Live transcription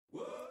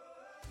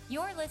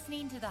You're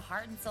listening to the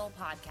Heart and Soul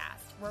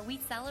podcast, where we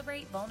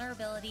celebrate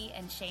vulnerability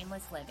and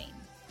shameless living.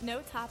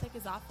 No topic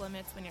is off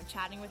limits when you're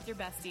chatting with your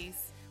besties.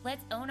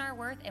 Let's own our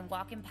worth and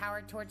walk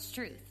empowered towards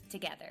truth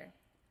together.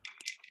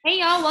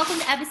 Hey, y'all.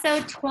 Welcome to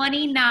episode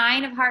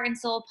 29 of Heart and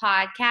Soul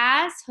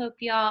podcast. Hope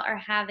y'all are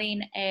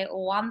having a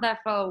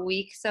wonderful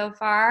week so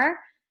far.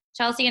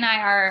 Chelsea and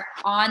I are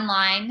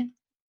online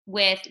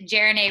with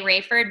Jerene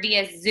Rayford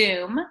via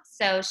Zoom.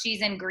 So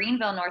she's in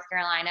Greenville, North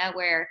Carolina,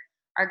 where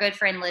our good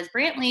friend Liz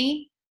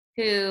Brantley,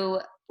 who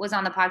was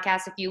on the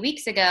podcast a few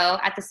weeks ago,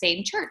 at the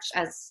same church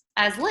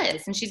as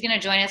Liz. And she's going to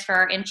join us for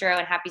our intro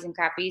and Happies and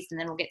Crappies, and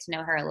then we'll get to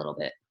know her a little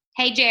bit.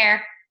 Hey,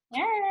 Jer.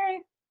 Hey.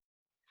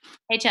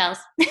 Hey, Chels.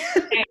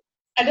 Hey.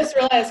 I just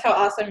realized how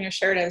awesome your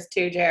shirt is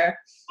too, Jer.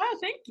 Oh,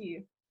 thank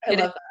you. I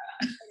love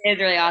that. It is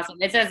really awesome.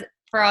 It says,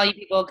 for all you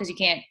people, because you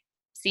can't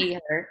see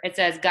her, it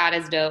says, God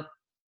is dope,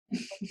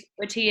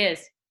 which he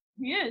is.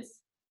 He is.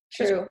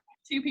 True. There's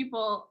 2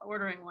 people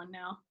ordering one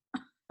now.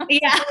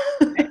 Yeah.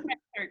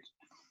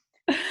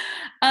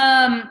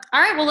 All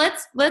right, well,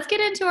 let's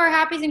get into our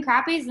happies and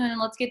crappies, and then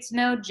let's get to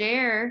know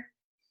Jer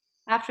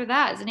after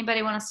that. Does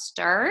anybody want to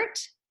start?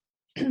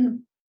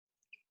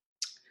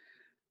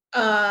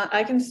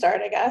 I can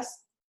start, I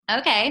guess.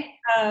 Okay.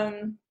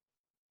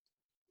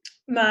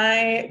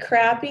 My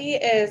crappy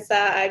is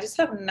that I just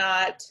have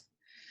not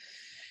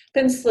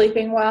been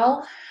sleeping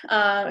well.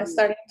 It's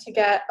starting to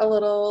get a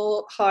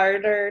little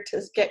harder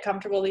to get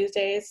comfortable these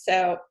days,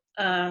 so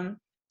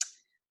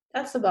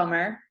that's a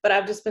bummer. But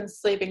I've just been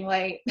sleeping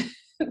late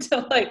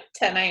until like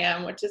 10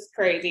 a.m., which is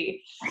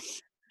crazy.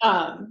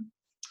 I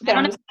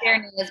don't know if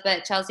Jerene is,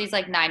 but Chelsea's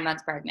like 9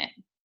 months pregnant.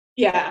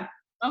 Yeah.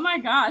 Oh my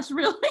gosh,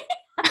 really?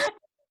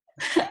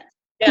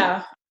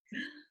 Yeah.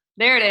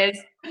 There it is.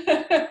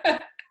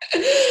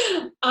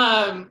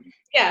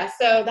 Yeah,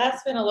 so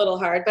that's been a little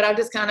hard, but I've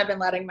just kind of been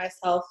letting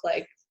myself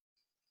like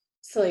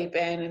sleep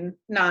in and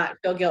not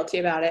feel guilty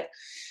about it.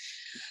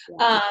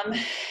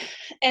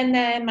 And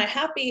then my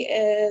happy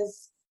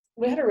is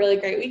we had a really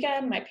great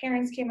weekend. My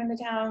parents came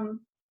into town,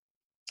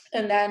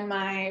 and then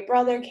my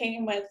brother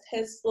came with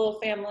his little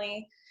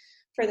family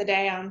for the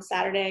day on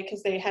Saturday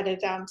because they headed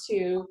down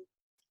to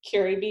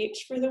Curie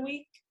Beach for the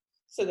week.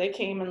 So they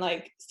came and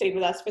like stayed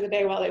with us for the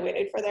day while they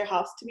waited for their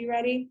house to be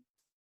ready.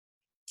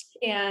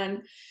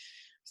 And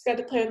just got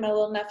to play with my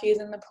little nephews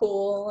in the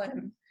pool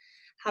and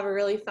have a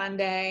really fun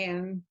day.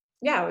 And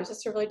yeah, it was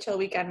just a really chill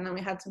weekend. And then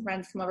we had some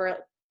friends come over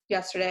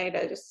yesterday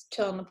to just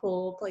chill in the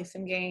pool, play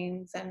some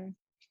games, and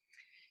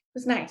it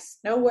was nice.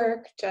 No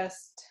work,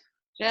 just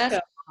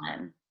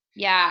fun.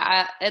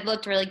 Yeah, it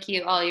looked really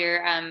cute, all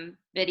your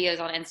videos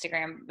on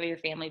Instagram of your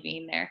family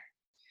being there.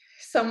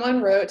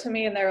 Someone wrote to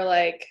me and they were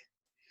like,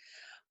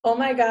 oh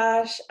my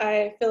gosh,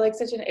 I feel like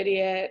such an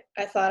idiot.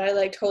 I thought I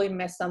like totally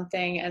missed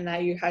something and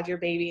that you had your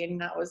baby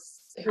and that was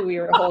who we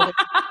were holding.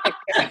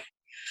 I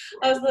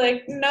was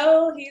like,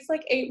 no, he's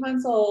like 8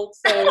 months old,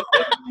 so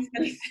he didn't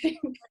miss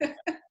anything.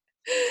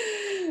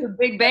 A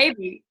big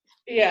baby.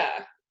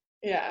 Yeah.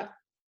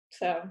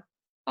 So.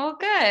 Oh,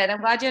 good.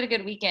 I'm glad you had a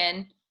good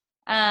weekend.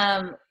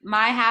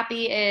 My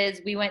happy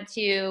is we went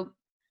to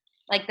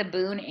like the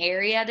Boone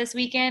area this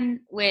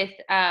weekend with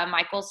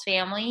Michael's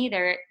family.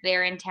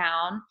 They're in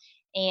town,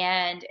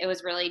 and it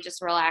was really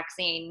just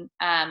relaxing.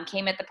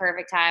 Came at the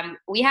perfect time.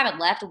 We haven't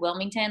left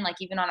Wilmington, like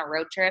even on a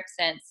road trip,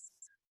 since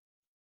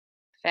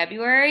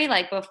February,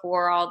 like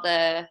before all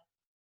the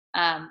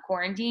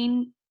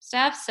quarantine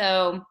stuff.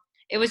 So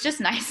it was just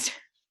nice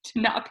to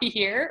not be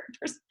here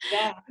for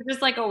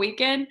just like a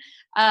weekend.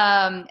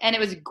 And it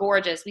was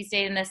gorgeous. We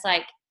stayed in this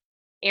like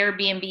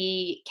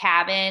Airbnb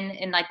cabin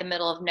in like the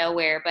middle of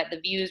nowhere, but the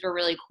views were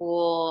really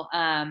cool.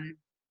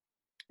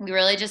 We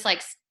really just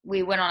like,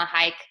 we went on a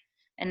hike,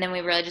 and then we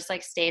really just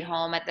like stayed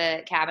home at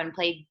the cabin,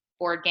 played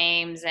board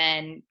games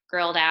and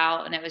grilled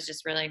out, and it was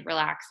just really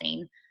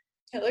relaxing.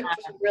 It looked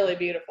really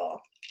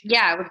beautiful.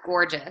 Yeah, it was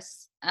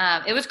gorgeous.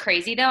 It was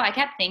crazy though. I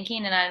kept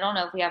thinking, and I don't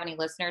know if we have any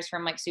listeners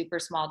from like super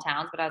small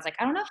towns, but I was like,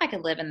 I don't know if I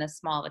could live in this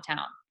small of a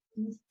town.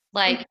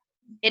 Like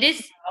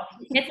it's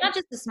not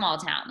just a small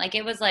town. Like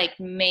it was like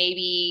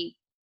maybe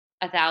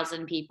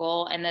 1,000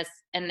 people in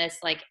this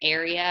like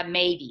area,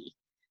 maybe.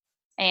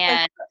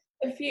 And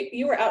if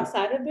you were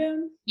outside of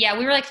Boone? Yeah,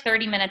 we were like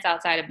 30 minutes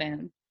outside of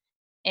Boone.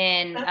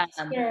 And that's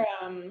where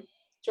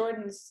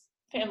Jordan's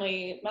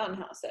family mountain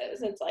house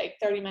is. It's like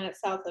 30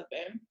 minutes south of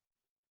Boone.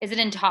 Is it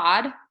in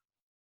Todd?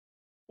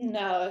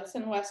 No, it's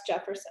in West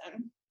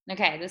Jefferson.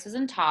 Okay, this is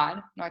in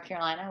Todd, North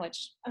Carolina,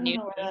 which I don't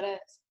know where that is.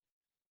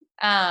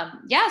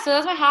 Yeah, so that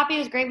was my happy. It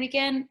was a great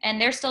weekend,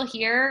 and they're still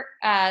here.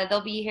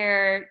 They'll be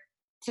here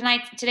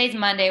tonight. Today's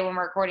Monday when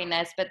we're recording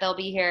this, but they'll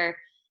be here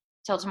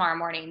till tomorrow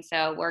morning.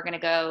 So we're gonna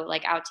go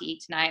like out to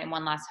eat tonight and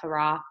one last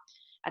hurrah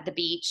at the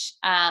beach.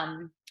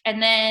 And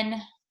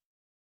then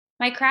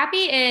my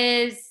crappy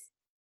is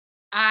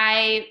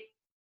I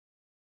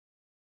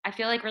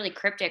feel like really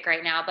cryptic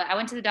right now, but I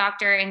went to the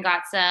doctor and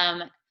got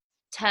some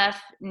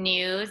tough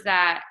news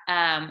that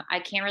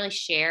I can't really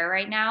share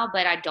right now,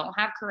 but I don't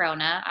have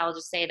corona. I'll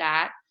just say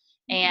that.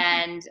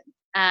 And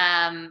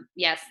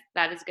yes,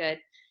 that is good.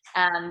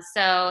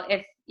 So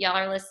if y'all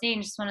are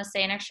listening, just want to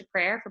say an extra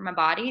prayer for my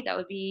body. That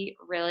would be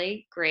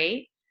really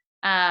great.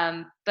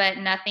 But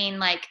nothing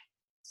like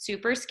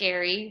super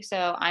scary.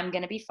 So I'm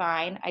going to be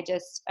fine. I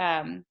just,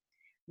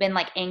 been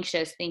like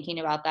anxious thinking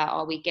about that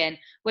all weekend,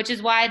 which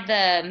is why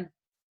the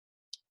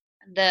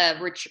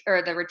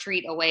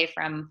retreat away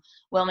from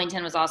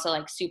Wilmington was also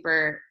like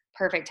super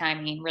perfect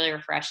timing, really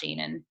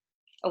refreshing, and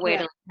a way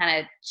to kind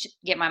of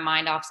get my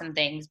mind off some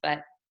things.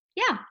 But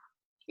yeah,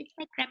 it's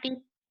like crappy.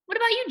 What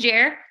about you,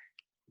 Jer?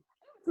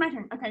 It's my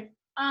turn. Okay.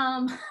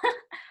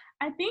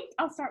 I think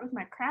I'll start with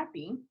my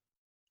crappy.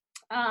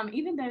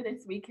 Even though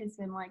this week has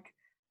been like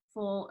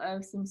full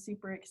of some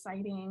super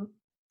exciting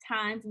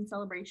times and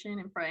celebration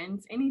and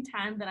friends,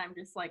 anytime that I'm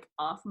just like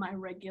off my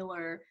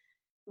regular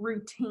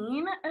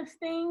routine of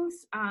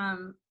things,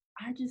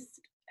 I just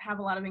have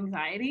a lot of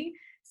anxiety.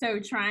 So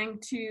trying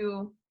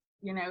to,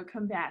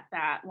 combat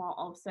that while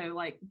also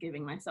like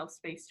giving myself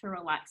space to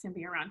relax and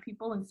be around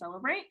people and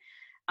celebrate.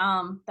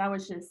 That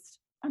was just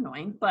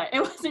annoying, but it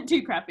wasn't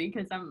too crappy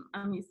because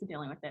I'm used to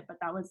dealing with it, but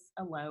that was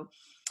a low.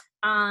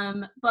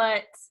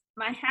 But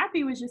my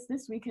happy was just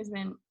this week has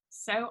been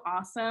so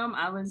awesome.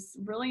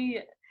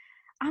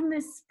 I'm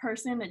this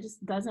person that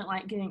just doesn't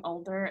like getting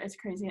older. As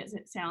crazy as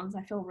it sounds,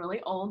 I feel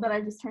really old that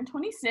I just turned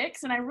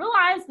 26, and I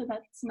realize that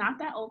that's not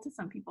that old to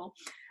some people.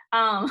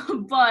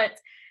 But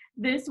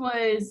this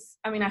was,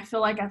 I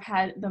feel like I've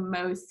had the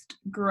most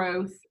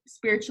growth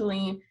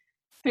spiritually,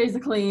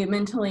 physically,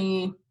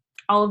 mentally,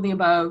 all of the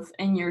above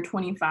in year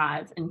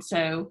 25. And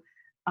so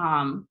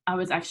I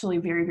was actually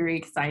very, very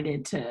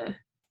excited to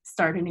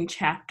start a new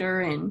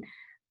chapter, and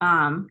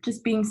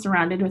just being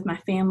surrounded with my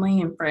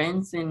family and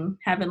friends and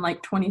having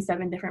like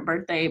 27 different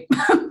birthday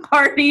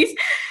parties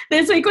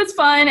this week was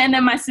fun. And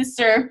then my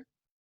sister,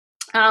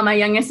 my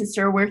youngest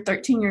sister, we're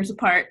 13 years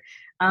apart.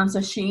 So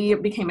she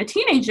became a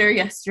teenager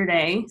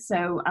yesterday.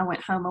 So I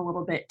went home a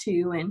little bit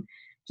too and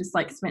just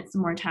like spent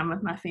some more time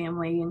with my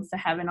family. And so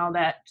having all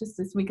that just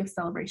this week of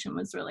celebration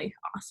was really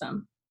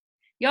awesome.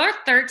 Y'all are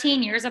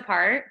 13 years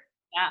apart?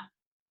 Yeah.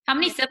 How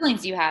many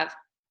siblings do you have?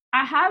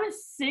 I have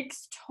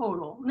 6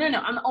 total. No,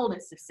 I'm the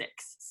oldest of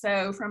 6.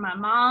 So from my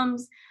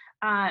mom's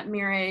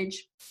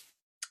marriage,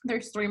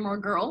 there's 3 more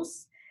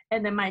girls.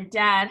 And then my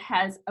dad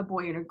has a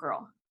boy and a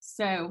girl.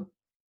 So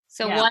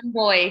yeah. 1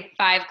 boy,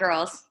 5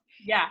 girls.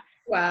 Yeah.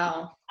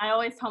 Wow. I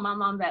always tell my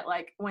mom that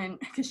like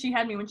because she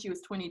had me when she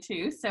was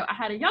 22. So I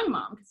had a young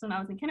mom because when I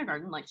was in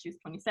kindergarten, like she was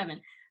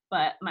 27.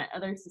 But my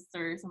other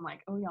sisters, I'm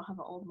like, oh, y'all have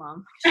an old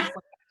mom. She's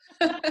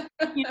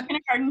like,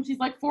 kindergarten, she's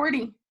like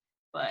 40.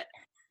 But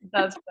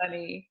that's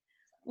funny.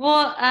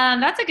 Well,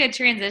 that's a good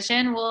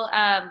transition. We'll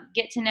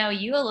get to know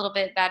you a little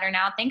bit better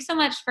now. Thanks so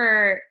much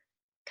for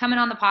coming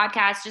on the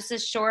podcast. Just a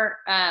short,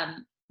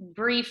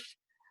 brief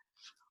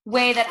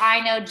way that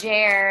I know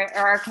Jer,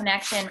 or our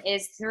connection,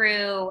 is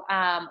through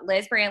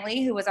Liz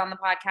Brantley, who was on the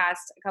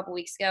podcast a couple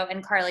weeks ago,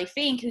 and Carly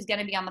Fink, who's going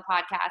to be on the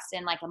podcast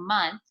in like a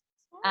month.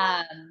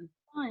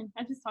 Fine.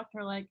 I just talked to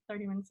her like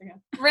 30 minutes ago.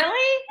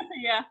 Really?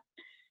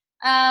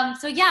 Yeah.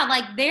 So yeah,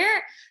 like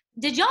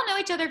did y'all know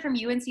each other from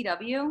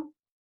UNCW?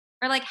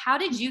 Or like, how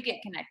did you get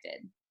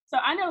connected? So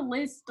I know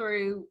Liz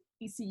through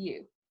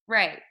ECU.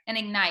 Right, and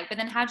Ignite. But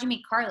then how'd you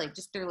meet Carly?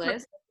 Just through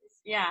Liz?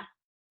 Yeah.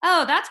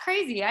 Oh, that's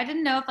crazy. I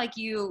didn't know if like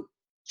you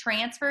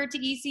transferred to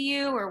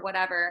ECU or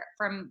whatever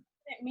from.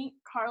 I didn't meet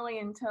Carly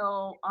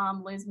until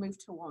Liz moved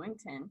to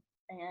Wilmington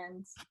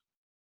and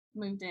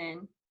moved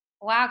in.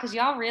 Wow, because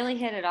y'all really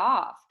hit it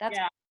off.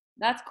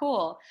 That's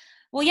cool.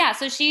 Well, yeah,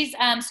 so she's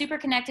super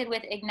connected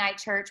with Ignite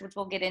Church, which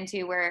we'll get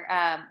into, where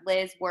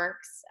Liz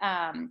works,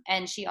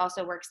 and she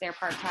also works there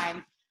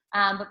part-time.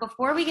 But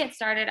before we get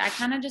started, I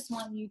kind of just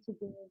want you to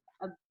give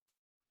an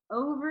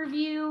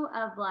overview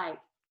of, like,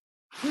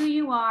 who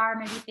you are,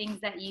 maybe things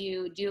that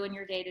you do in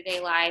your day-to-day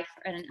life,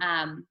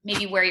 and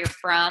maybe where you're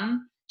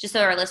from, just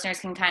so our listeners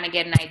can kind of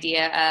get an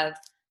idea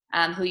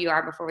of who you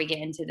are before we get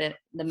into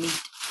the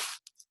meat.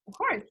 Of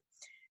course.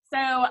 So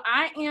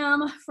I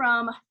am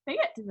from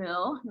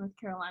Fayetteville, North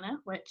Carolina,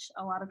 which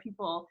a lot of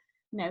people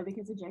know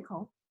because of J.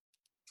 Cole.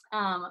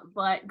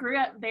 But grew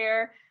up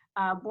there,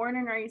 born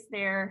and raised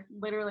there,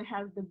 literally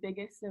have the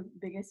biggest of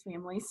biggest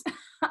families.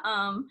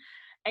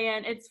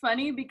 And it's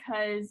funny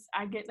because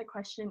I get the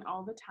question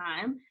all the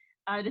time,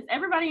 does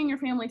everybody in your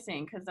family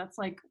sing? Because that's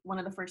like one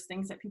of the first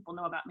things that people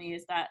know about me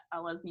is that I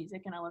love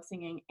music and I love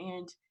singing.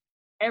 And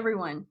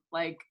everyone,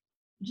 like,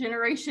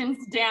 generations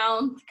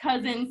down,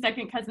 cousins,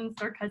 second cousins,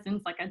 third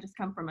cousins, like I just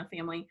come from a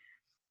family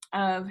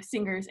of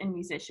singers and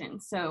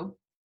musicians. So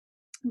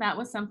that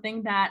was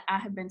something that I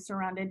have been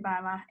surrounded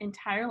by my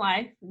entire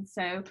life. And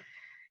so,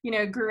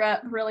 grew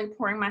up really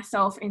pouring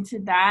myself into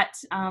that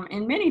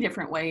in many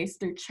different ways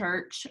through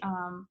church,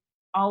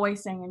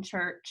 always sang in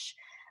church.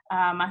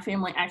 My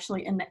family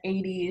actually in the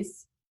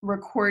 80s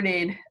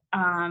recorded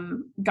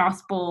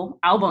gospel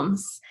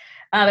albums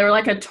They were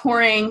like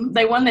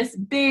they won this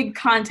big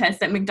contest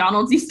that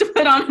McDonald's used to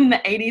put on in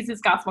the 80s, this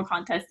gospel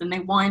contest, and they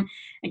won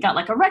and got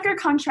like a record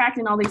contract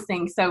and all these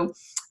things. So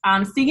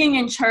singing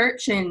in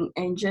church and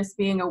just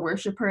being a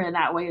worshiper in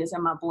that way is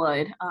in my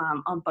blood,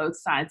 on both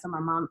sides, on my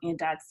mom and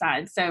dad's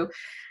side. So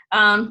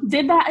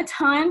did that a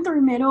ton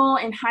through middle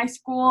and high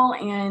school,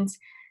 and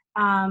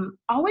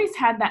always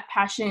had that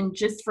passion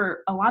just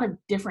for a lot of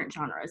different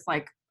genres.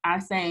 Like I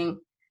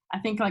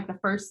think like the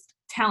first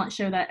talent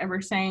show that I ever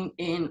sang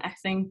in, I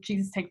sang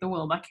Jesus Take the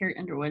Wheel by Carrie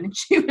Underwood, and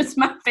she was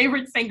my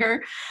favorite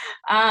singer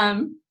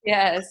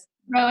Yes.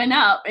 growing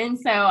up. And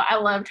so I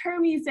loved her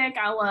music.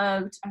 I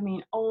loved,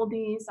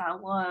 oldies. I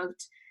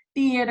loved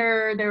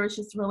theater. There was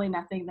just really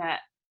nothing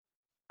that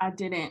I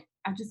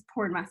just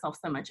poured myself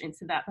so much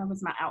into that. That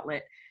was my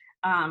outlet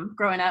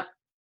growing up.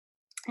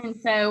 And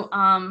so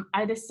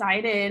I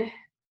decided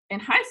in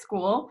high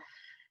school,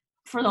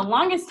 for the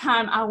longest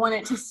time, I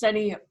wanted to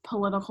study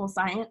political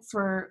science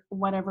for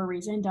whatever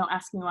reason. Don't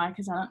ask me why,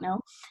 because I don't know.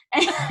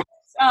 And,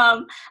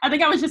 I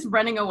think I was just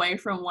running away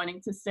from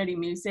wanting to study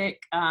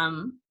music,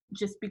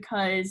 just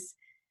because,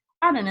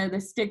 I don't know,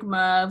 the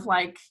stigma of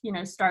like,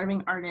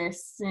 starving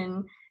artists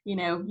and,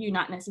 you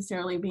not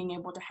necessarily being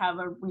able to have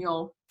a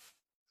real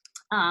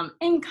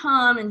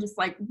income and just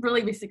like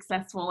really be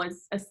successful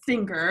as a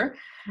singer.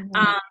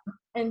 Mm-hmm.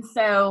 And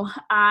so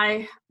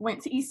I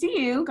went to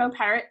ECU, go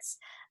Pirates,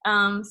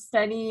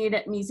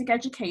 studied music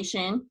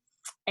education,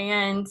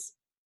 and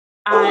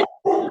I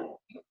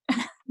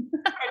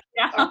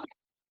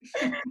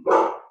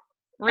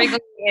Wrigley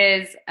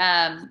is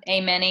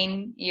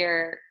amening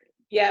your.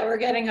 Yeah, we're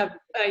getting a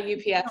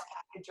UPS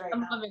package right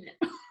now. Loving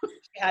it.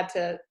 She had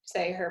to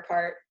say her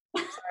part.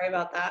 Sorry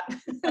about that.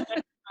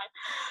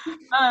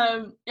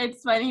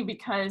 It's funny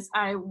because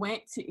I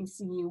went to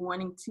ECU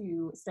wanting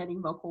to study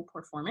vocal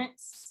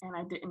performance, and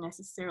I didn't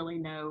necessarily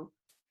know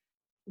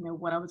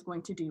what I was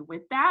going to do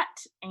with that.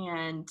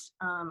 And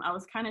I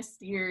was kind of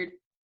steered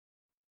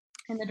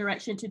in the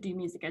direction to do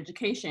music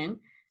education,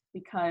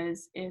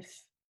 because if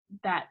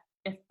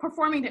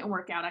performing didn't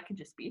work out, I could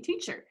just be a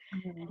teacher.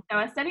 Mm-hmm. So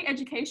I studied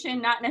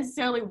education, not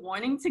necessarily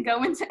wanting to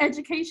go into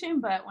education,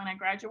 but when I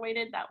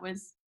graduated, that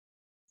was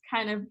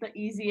kind of the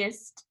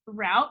easiest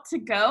route to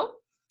go.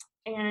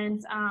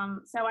 And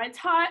so I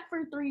taught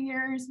for 3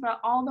 years, but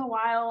all the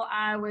while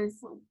I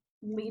was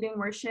leading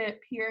worship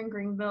here in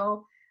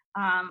Greenville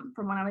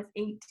from when I was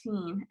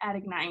 18 at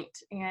Ignite,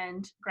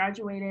 and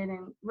graduated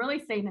and really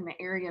stayed in the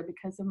area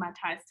because of my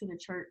ties to the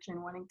church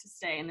and wanting to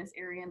stay in this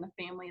area and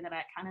the family that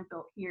I kind of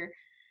built here.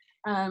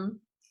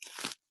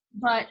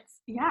 But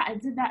yeah, I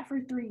did that for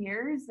 3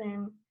 years,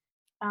 and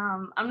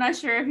I'm not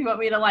sure if you want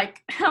me to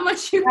like how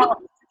much you want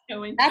to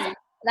go into.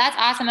 That's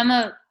awesome. I'm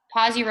gonna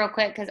pause you real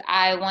quick because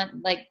I want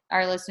like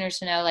our listeners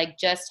to know like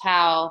just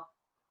how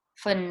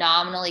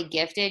phenomenally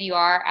gifted you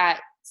are at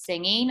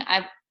singing.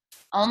 I've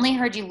only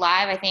heard you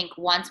live, I think,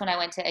 once when I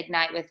went to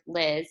Ignite with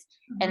Liz.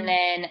 Mm-hmm.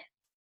 And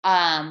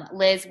then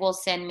Liz will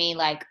send me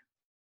like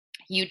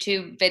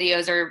YouTube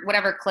videos or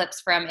whatever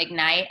clips from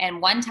Ignite.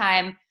 And one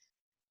time,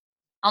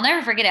 I'll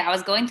never forget it. I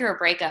was going through a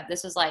breakup.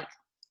 This was like,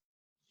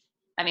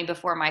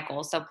 before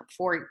Michael, so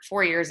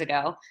four years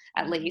ago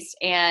at least.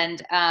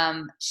 And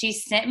she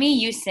sent me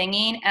you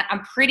singing.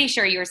 I'm pretty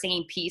sure you were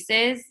singing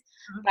Pieces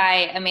mm-hmm.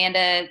 by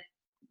Amanda.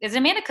 Is it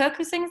Amanda Cook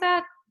who sings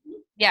that?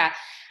 Mm-hmm. Yeah.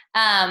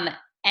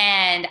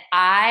 And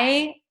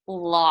I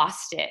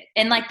lost it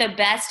in like the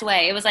best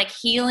way. It was like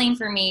healing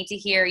for me to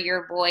hear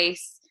your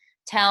voice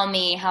tell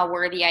me how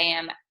worthy I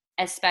am,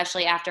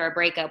 especially after a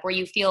breakup where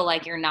you feel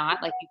like you're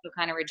not, like you feel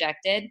kind of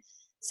rejected.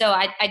 So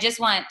I just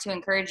want to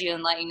encourage you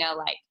and let you know,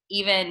 like,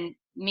 even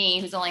me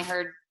who's only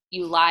heard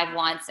you live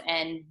once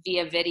and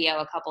via video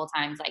a couple of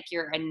times, like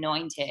you're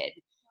anointed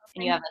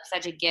and you have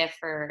like, such a gift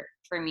for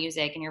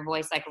music, and your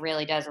voice like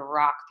really does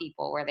rock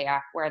people where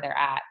they're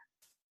at.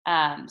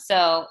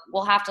 So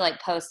we'll have to like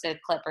post a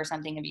clip or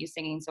something of you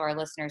singing so our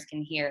listeners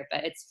can hear it,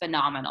 but it's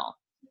phenomenal.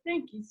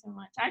 Thank you so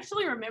much. I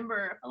actually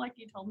remember, I feel like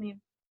you told me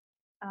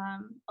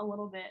a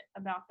little bit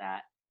about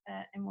that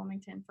in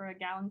Wilmington for a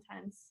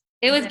Galentine's.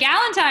 It was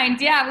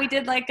Galentine's, yeah. We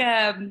did like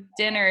a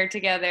dinner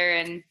together,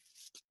 and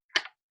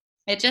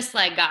it just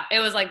like it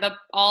was like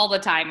all the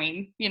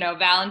timing,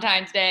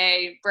 Valentine's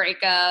Day,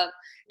 breakup,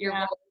 your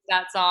voice,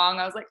 that song.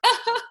 I was like,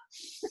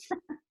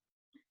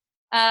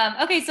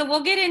 okay, so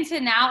we'll get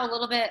into now a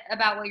little bit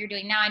about what you're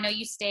doing now. I know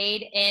you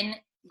stayed in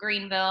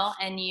Greenville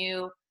and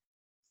you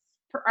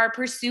are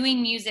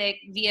pursuing music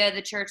via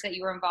the church that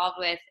you were involved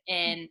with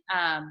in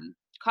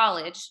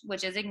college,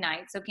 which is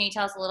Ignite. So can you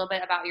tell us a little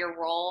bit about your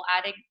role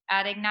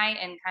at Ignite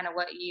and kind of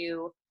what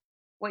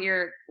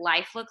your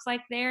life looks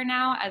like there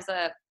now as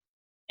a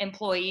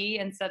employee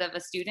instead of a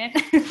student?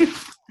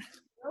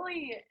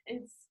 Really,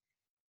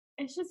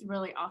 it's just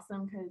really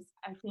awesome because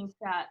I think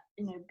that,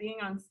 being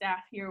on staff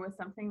here was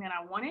something that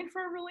I wanted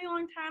for a really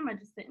long time. I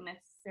just didn't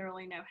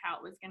necessarily know how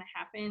it was going to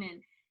happen.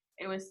 And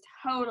it was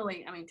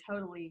totally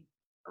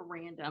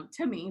random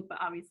to me, but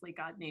obviously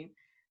God knew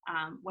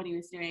what he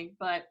was doing.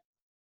 But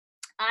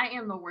I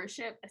am the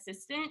worship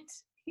assistant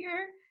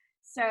here.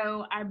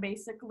 So I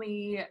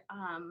basically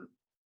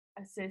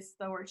assist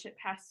the worship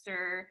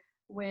pastor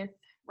with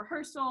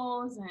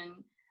rehearsals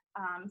and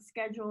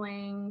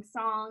scheduling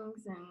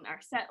songs and our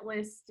set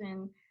list,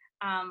 and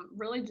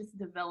really just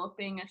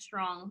developing a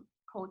strong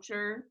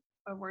culture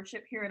of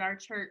worship here at our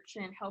church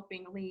and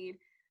helping lead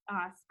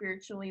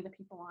spiritually the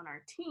people on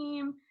our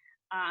team.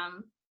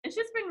 It's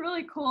just been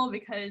really cool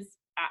because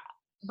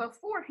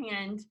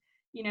beforehand,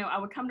 I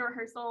would come to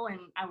rehearsal and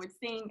I would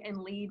sing and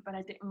lead, but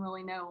I didn't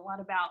really know a lot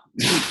about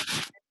the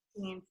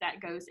scenes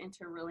that goes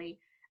into really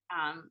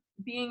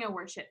being a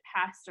worship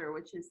pastor,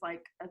 which is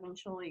like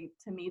eventually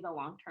to me the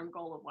long-term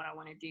goal of what I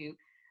want to do.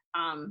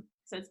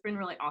 So it's been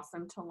really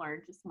awesome to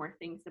learn just more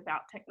things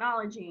about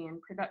technology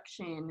and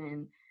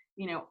production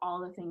and all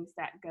the things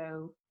that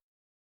go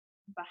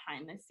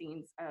behind the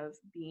scenes of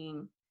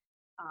being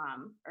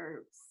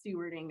or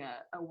stewarding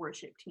a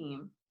worship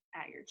team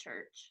at your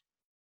church.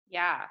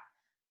 Yeah.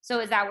 So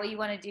is that what you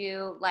want to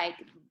do, like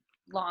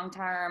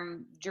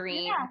long-term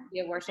dream, Yeah.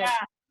 be a worship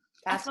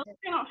pastor? I feel like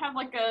I don't have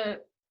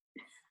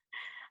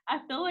I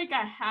feel like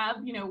I have,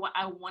 what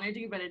I want to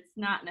do, but it's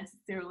not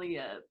necessarily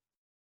a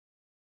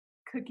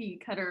cookie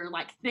cutter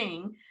like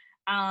thing.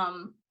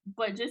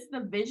 But just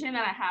the vision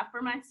that I have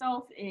for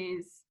myself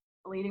is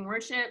leading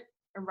worship,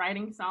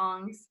 writing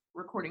songs,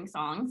 recording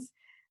songs.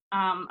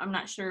 I'm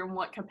not sure in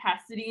what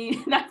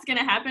capacity that's going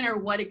to happen or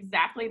what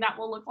exactly that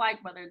will look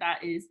like, whether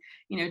that is,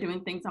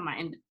 doing things on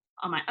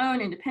my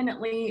own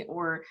independently,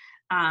 or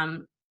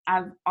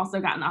I've also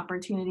gotten the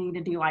opportunity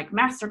to do like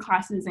master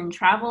classes and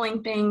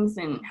traveling things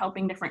and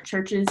helping different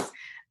churches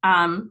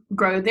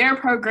grow their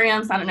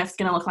programs. I don't know if it's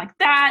going to look like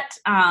that.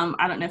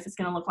 I don't know if it's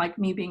going to look like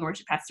me being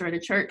worship pastor at a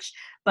church,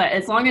 but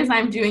as long as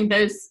I'm doing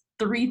those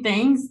three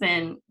things,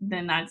 then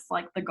that's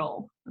like the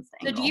goal.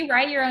 So do you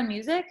write your own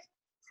music?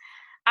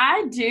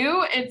 I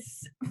do.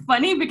 It's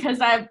funny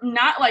because I'm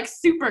not like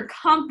super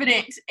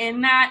confident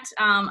in that.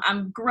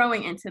 I'm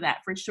growing into that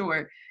for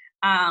sure.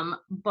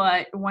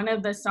 But one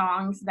of the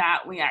songs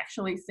that we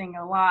actually sing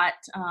a lot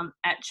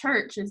at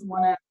church is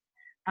one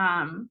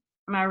of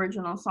my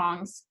original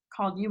songs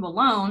called You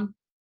Alone.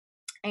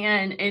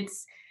 And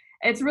it's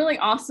really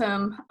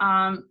awesome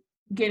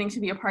getting to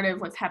be a part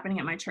of what's happening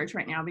at my church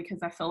right now,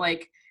 because I feel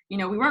like, we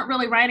weren't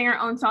really writing our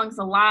own songs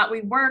a lot. We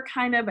were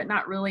kind of, but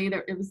not really.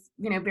 It was,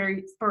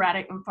 very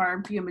sporadic and far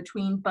and few in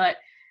between. But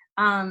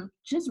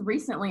just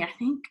recently, I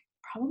think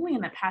probably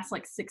in the past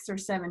like 6 or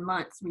 7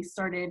 months, we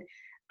started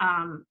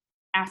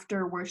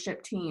after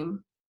worship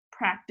team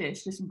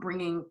practice, just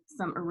bringing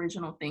some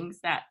original things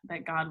that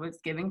God was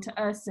giving to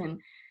us.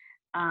 And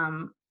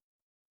I'm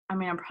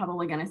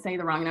probably going to say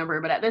the wrong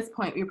number, but at this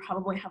point, we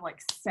probably have like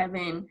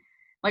 7.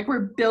 Like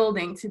we're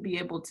building to be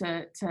able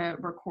to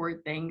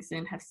record things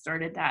and have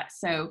started that.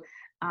 So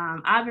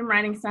I've been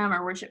writing some,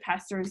 our worship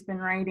pastor has been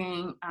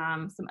writing,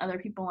 some other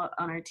people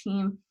on our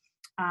team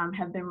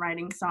have been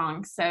writing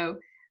songs. So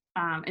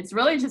it's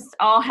really just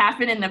all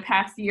happened in the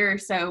past year or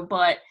so.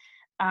 But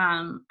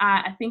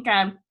I think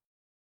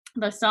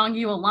the song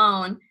You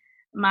Alone,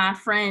 my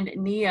friend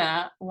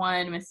Nia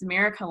won Miss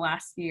America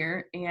last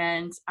year,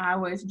 and I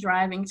was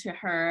driving to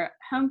her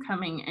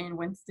homecoming in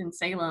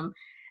Winston-Salem.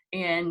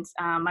 And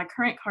my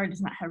current car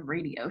does not have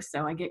radio,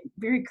 so I get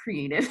very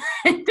creative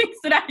in things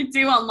that I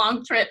do on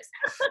long trips.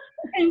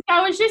 And so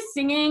I was just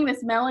singing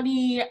this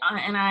melody,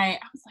 and I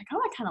was like, oh,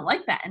 I kind of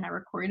like that. And I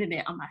recorded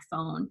it on my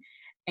phone.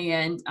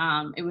 And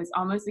it was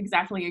almost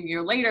exactly a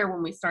year later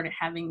when we started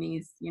having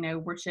these,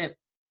 worship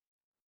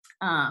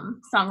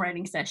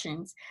songwriting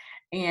sessions.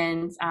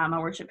 And my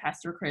worship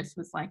pastor, Chris,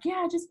 was like,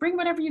 yeah, just bring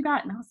whatever you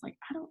got. And I was like,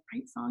 I don't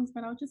write songs,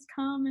 but I'll just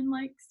come and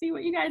like see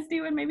what you guys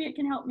do, and maybe it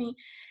can help me.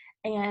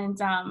 And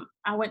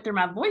I went through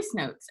my voice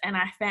notes and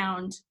I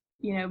found,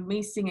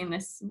 me singing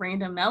this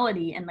random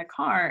melody in the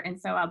car. And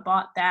so I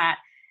bought that,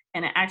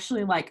 and it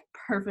actually like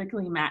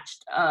perfectly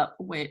matched up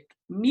with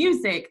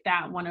music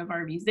that one of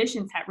our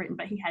musicians had written,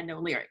 but he had no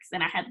lyrics.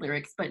 And I had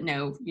lyrics, but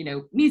no,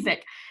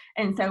 music.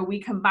 And so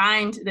we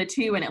combined the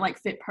two, and it like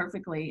fit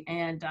perfectly.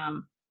 And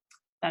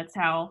that's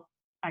how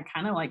I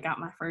kind of like got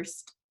my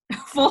first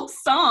full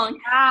song.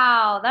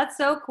 Wow. That's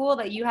so cool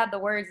that you had the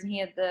words and he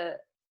had the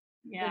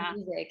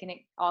music, and it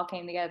all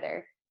came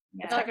together.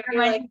 Yeah. It's like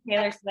reminds me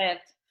of Taylor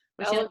Swift.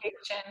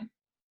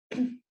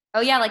 Elevation. Oh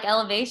yeah, like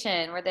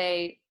Elevation, where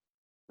they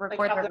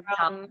record their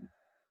own,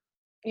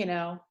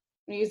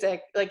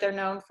 music. Like they're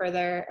known for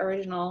their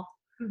original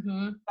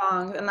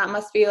songs, and that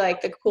must be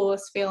like the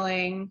coolest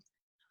feeling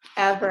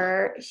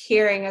ever,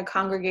 hearing a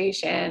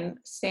congregation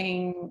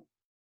sing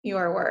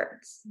your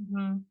words.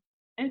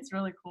 It's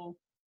really cool.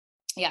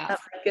 Yeah, that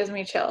gives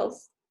me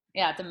chills.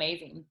 Yeah, it's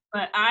amazing.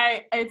 But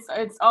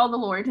it's all the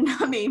Lord,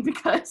 not me,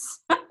 because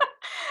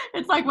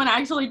it's like when I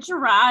actually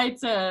try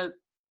to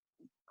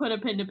put a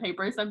pen to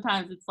paper,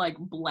 sometimes it's like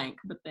blank,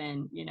 but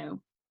then,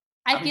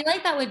 I feel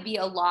like that would be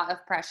a lot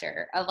of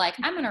pressure of like,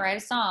 I'm going to write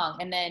a song.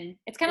 And then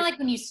it's kind of like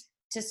when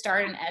to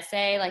start an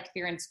essay, like if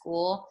you're in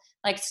school,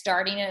 like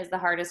starting it is the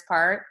hardest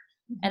part.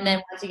 And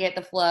then once you get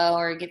the flow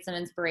or get some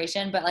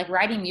inspiration, but like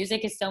writing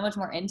music is so much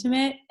more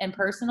intimate and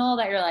personal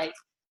that you're like,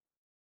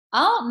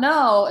 I don't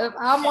know if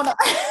I'm one of.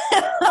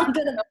 I'm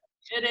gonna.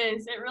 It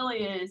is. It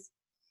really is.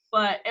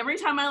 But every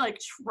time I like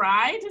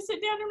try to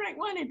sit down and write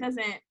one, it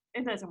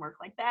doesn't work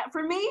like that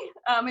for me.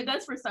 It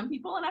does for some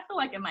people, and I feel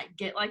like it might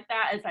get like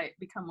that as I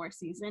become more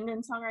seasoned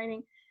in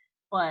songwriting.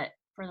 But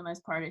for the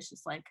most part, it's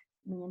just like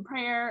me in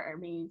prayer or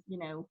me,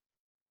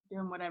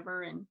 doing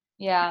whatever and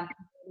Yeah.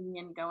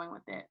 and going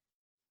with it.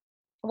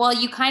 Well,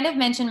 you kind of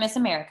mentioned Miss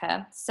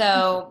America,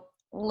 so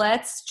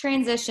let's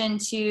transition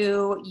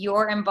to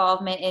your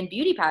involvement in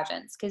beauty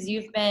pageants because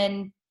you've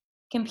been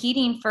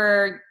competing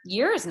for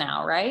years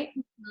now, right?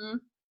 Mm-hmm.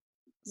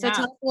 So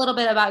tell us a little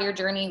bit about your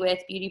journey with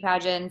beauty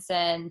pageants,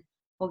 and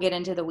we'll get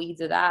into the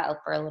weeds of that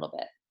for a little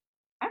bit.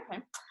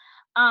 Okay.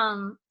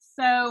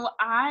 So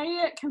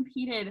I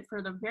competed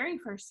for the very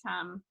first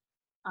time,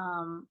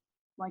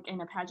 like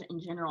in a pageant in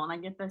general, and I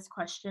get this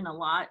question a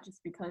lot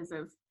just because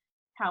of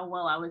how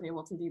well I was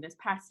able to do this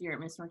past year at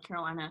Miss North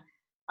Carolina.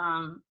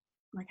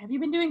 Like, have you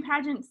been doing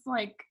pageants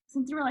like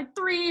since you were like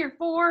 3 or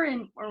 4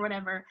 or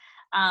whatever?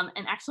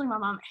 And actually my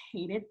mom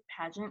hated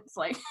pageants.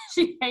 Like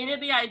she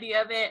hated the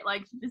idea of it.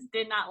 Like she just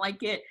did not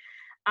like it.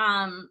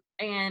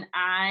 And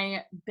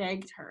I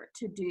begged her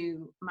to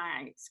do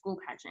my school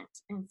pageant.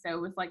 And so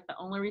it was like the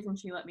only reason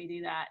she let me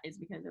do that is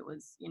because it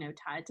was,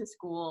 tied to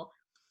school.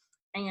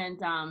 And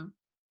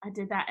I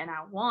did that and I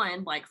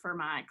won like for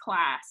my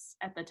class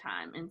at the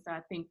time. And so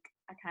I think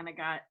I kind of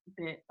got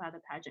bit by the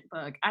pageant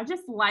bug. I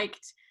just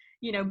liked,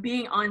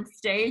 being on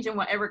stage in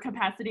whatever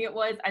capacity it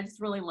was. I just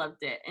really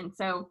loved it. And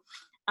so,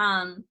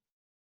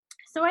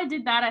 so I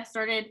did that. I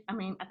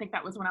think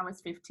that was when I was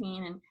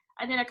 15 and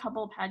I did a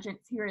couple of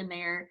pageants here and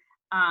there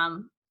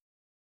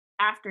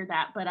after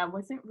that, but I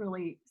wasn't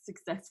really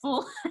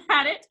successful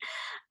at it.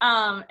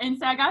 And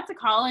so I got to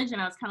college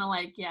and I was kind of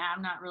like, yeah,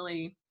 I'm not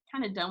really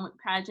kind of done with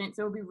pageants.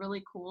 It would be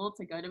really cool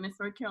to go to Miss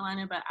North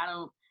Carolina, but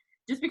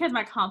just because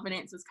my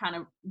confidence was kind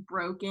of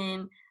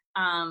broken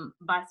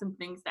by some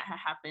things that had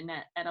happened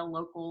at a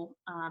local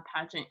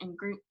pageant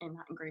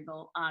not in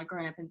Greenville,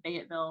 growing up in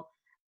Fayetteville,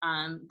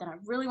 that I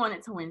really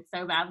wanted to win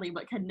so badly,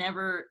 but I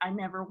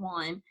never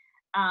won.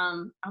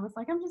 I was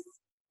like, I'm just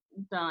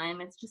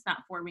done. It's just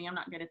not for me. I'm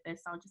not good at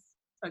this. I'll just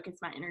focus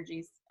my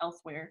energies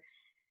elsewhere.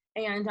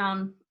 And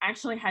I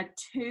actually had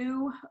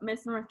 2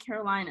 Miss North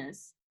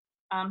Carolinas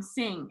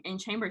sing in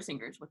chamber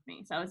singers with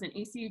me. So I was in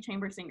ECU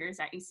chamber singers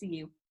at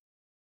ECU.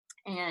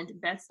 And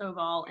Beth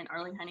Stovall and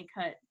Arlene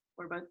Honeycutt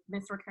were both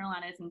Miss North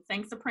Carolinas and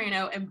sang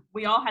soprano. And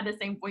we all had the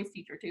same voice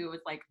teacher too. It was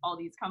like all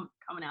these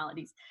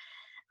commonalities.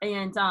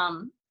 And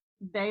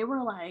they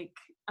were like,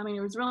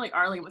 it was really,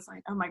 Arlie was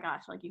like, oh my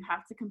gosh, like you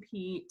have to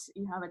compete.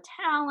 You have a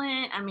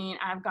talent.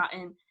 I've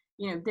gotten,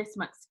 this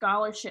much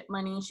scholarship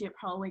money. She had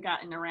probably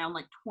gotten around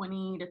like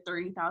 $20,000 to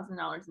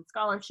 $30,000 in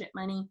scholarship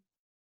money,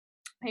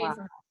 paid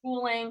for her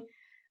schooling.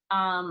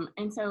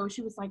 And so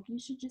she was like, you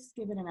should just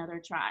give it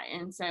another try.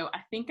 And so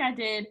I think I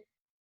did.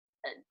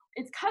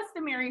 It's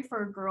customary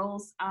for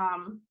girls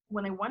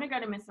when they want to go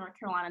to Miss North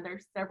Carolina,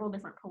 there's several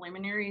different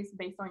preliminaries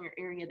based on your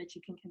area that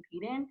you can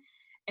compete in.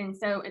 And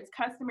so it's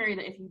customary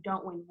that if you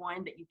don't win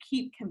one, that you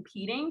keep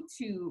competing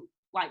to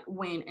like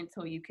win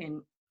until you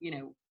can,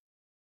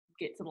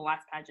 get to the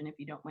last pageant. If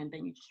you don't win,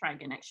 then you just try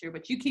again next year,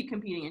 but you keep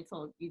competing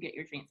until you get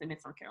your chance in Miss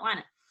North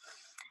Carolina.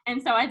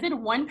 And so I did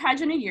 1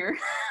 pageant a year,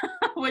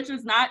 which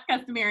was not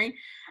customary.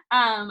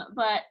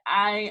 But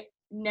I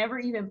never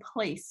even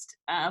placed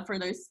for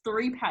those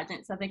 3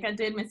 pageants. I think I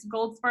did Miss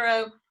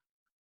Goldsboro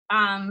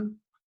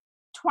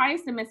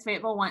twice and Miss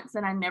Fayetteville once,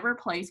 and I never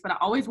placed, but I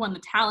always won the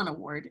talent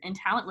award, and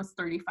talent was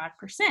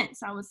 35%.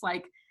 So I was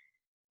like,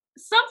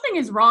 something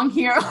is wrong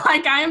here.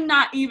 Like I am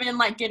not even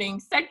like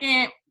getting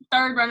second,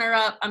 third runner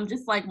up. I'm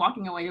just like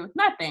walking away with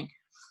nothing.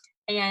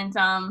 And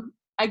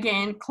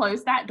again,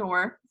 closed that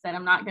door, said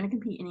I'm not going to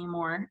compete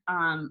anymore.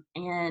 And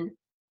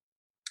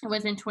it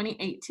was in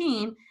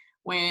 2018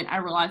 when I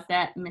realized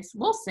that Miss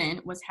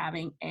Wilson was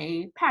having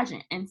a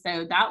pageant. And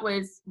so that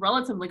was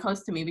relatively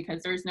close to me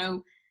because there's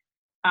no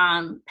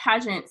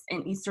pageants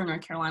in Eastern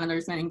North Carolina.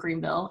 There's none in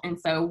Greenville. And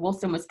so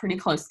Wilson was pretty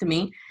close to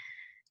me.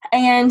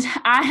 And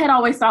I had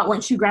always thought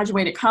once you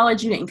graduated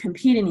college, you didn't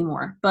compete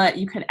anymore, but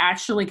you could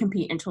actually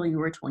compete until you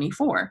were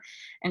 24.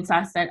 And so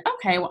I said,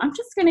 okay, well, I'm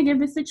just going to give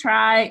this a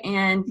try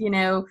and,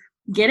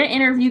 get an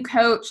interview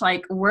coach,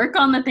 like work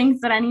on the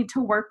things that I need to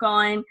work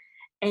on.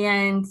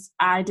 And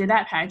I did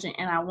that pageant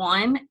and I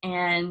won.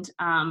 And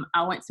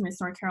I went to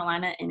Miss North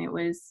Carolina and it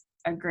was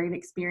a great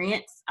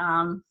experience.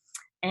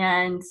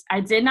 And I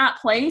did not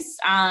place.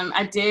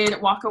 I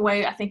did walk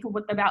away, I think,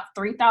 with about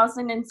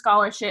 $3,000 in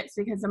scholarships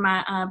because of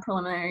my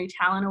preliminary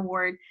talent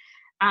award.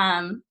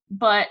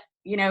 But,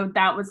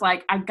 that was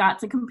like, I got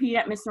to compete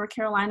at Miss North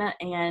Carolina,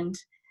 and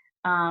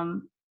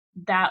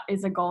that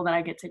is a goal that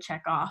I get to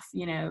check off,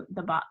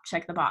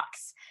 check the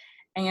box.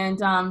 And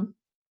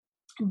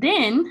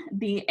then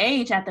the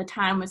age at the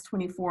time was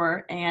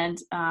 24, and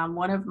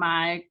one of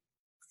my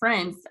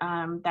friends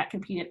that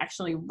competed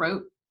actually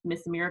wrote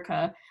Miss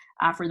America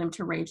for them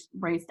to raise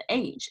the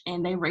age,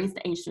 and they raised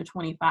the age to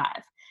 25.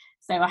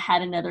 So I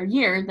had another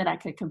year that I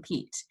could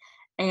compete.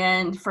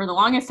 And for the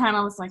longest time,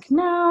 I was like,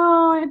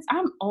 no,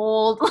 I'm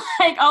old.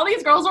 Like, all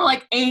these girls are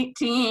like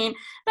 18.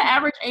 The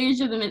average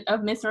age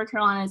of Miss North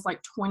Carolina is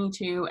like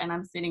 22. And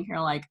I'm sitting here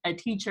like a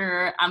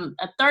teacher. I'm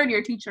a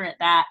third-year teacher at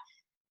that.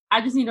 I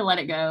just need to let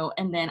it go.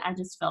 And then I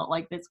just felt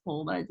like this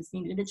pull that I just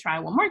needed to try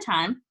one more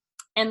time.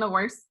 And the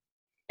worst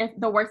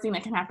thing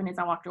that can happen is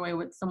I walked away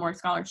with some more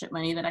scholarship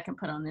money that I can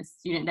put on this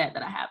student debt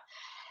that I have.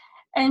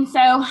 And so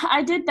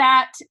I did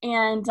that.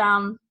 And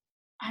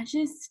I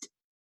just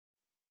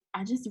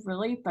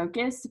really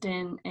focused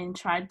and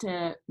tried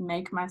to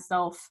make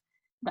myself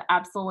the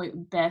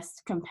absolute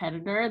best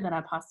competitor that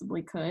I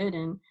possibly could.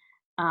 And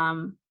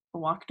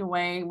walked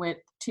away with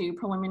 2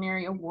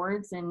 preliminary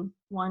awards and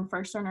 1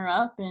 first runner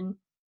up. And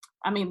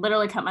I mean,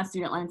 literally cut my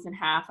student loans in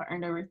half. I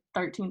earned over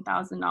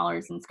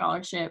 $13,000 in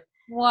scholarship.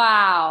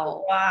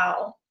 Wow.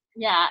 Wow.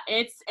 Yeah,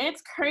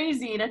 it's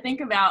crazy to think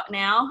about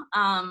now.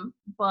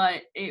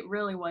 But it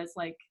really was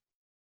like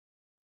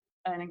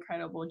an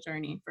incredible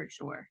journey for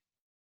sure.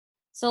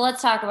 So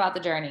let's talk about the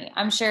journey.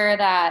 I'm sure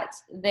that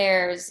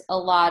there's a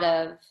lot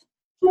of,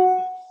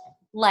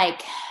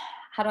 like,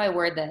 how do I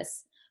word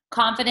this?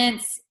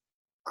 Confidence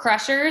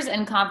crushers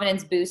and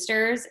confidence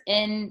boosters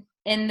in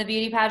the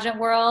beauty pageant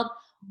world.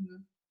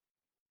 Mm-hmm.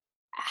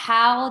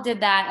 How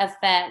did that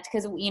affect,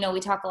 because, you know, we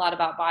talk a lot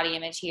about body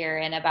image here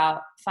and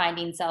about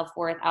finding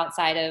self-worth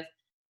outside of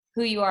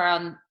who you are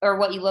on or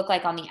what you look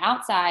like on the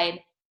outside.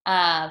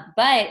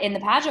 But in the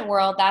pageant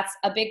world, that's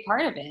a big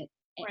part of it.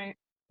 Right.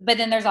 But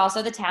then there's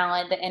also the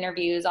talent, the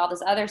interviews, all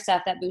this other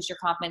stuff that boosts your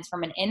confidence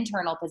from an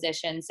internal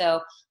position.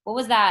 So what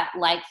was that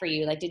like for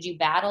you? Like, did you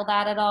battle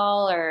that at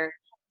all, or?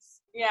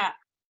 Yeah,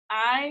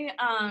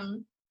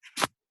 I'm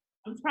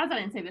surprised I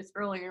didn't say this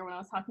earlier when I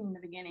was talking in the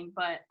beginning,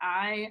 but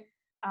I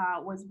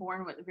was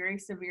born with very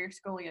severe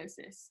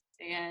scoliosis,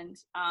 and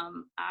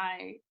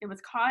it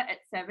was caught at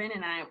 7,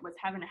 and I was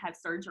having to have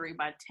surgery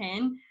by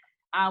 10,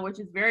 which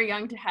is very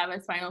young to have a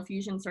spinal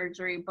fusion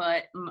surgery,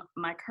 but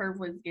my curve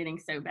was getting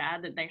so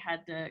bad that they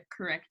had to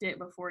correct it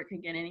before it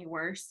could get any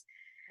worse.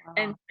 Wow.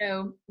 And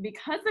so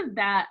because of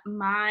that,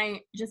 my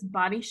just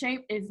body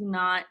shape is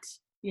not,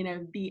 you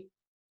know, the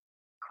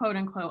quote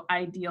unquote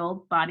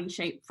ideal body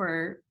shape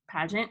for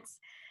pageants.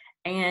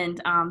 And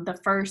the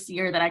first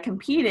year that I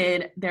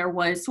competed, there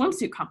was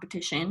swimsuit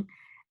competition.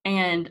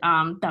 And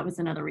that was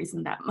another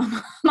reason that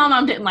my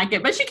mom didn't like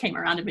it, but she came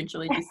around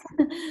eventually just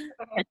because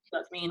she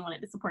loved me and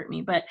wanted to support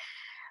me. But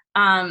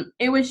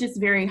it was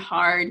just very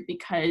hard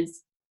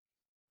because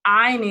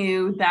I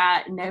knew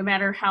that no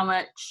matter how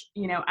much,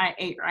 you know, I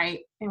ate right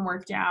and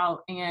worked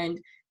out and,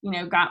 you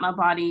know, got my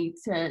body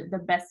to the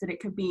best that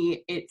it could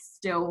be, it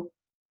still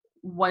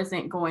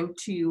wasn't going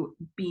to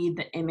be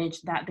the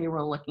image that they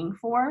were looking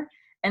for.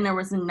 And there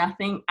was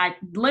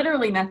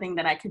literally nothing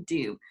that I could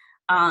do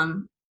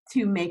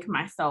to make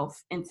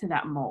myself into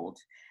that mold.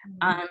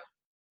 Mm-hmm.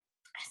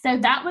 So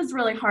that was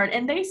really hard.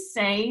 And they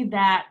say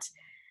that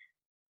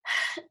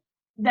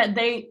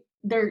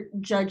their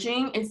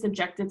judging is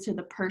subjective to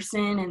the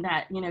person and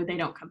that, you know, they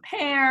don't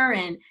compare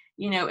and,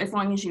 you know, as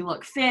long as you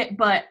look fit.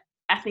 But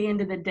at the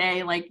end of the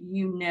day, like,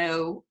 you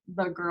know,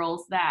 the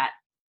girls that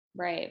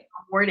right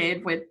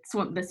awarded with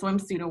the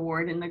swimsuit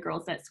award and the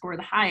girls that score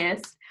the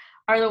highest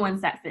are the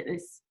ones that fit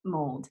this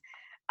mold.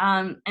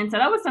 And so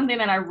that was something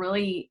that I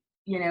really,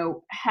 you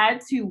know, had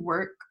to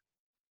work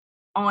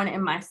on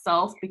in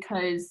myself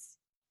because,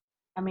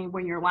 I mean,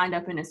 when you're lined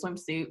up in a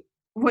swimsuit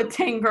with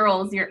 10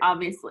 girls,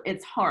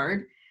 it's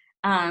hard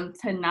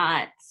to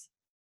not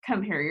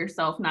compare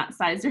yourself, not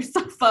size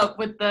yourself up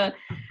with the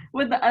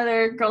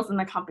other girls in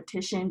the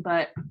competition.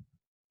 But,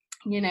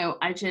 you know,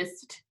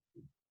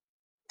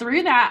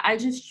 through that, I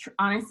just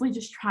honestly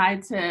just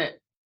tried to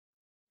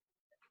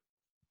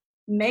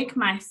make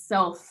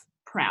myself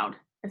proud,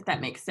 if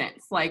that makes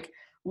sense. Like,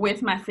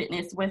 with my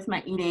fitness, with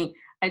my eating,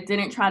 I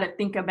didn't try to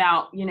think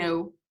about, you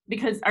know,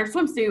 because our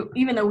swimsuit,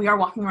 even though we are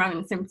walking around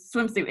in the same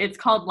swimsuit, it's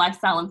called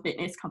lifestyle and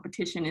fitness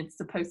competition. It's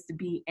supposed to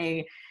be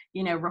a,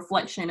 you know,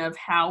 reflection of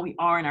how we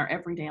are in our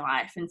everyday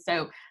life. And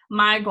so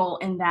my goal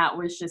in that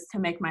was just to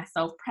make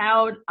myself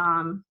proud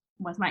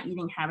with my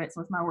eating habits,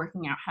 with my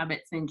working out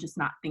habits, and just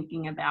not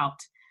thinking about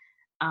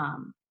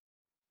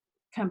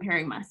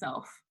comparing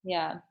myself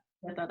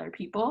with other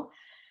people.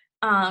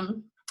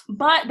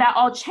 But that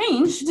all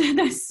changed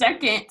the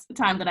second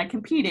time that I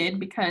competed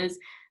because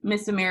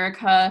Miss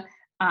America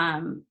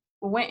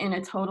went in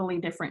a totally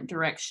different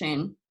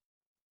direction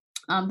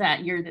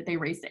that year that they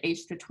raised the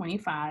age to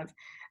 25.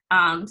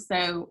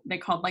 So they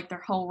called like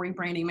their whole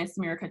rebranding Miss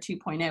America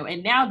 2.0.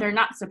 And now they're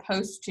not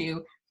supposed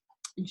to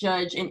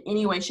judge in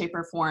any way, shape,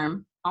 or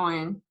form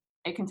on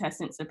a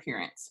contestant's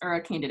appearance or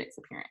a candidate's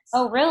appearance.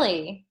 Oh,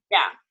 really?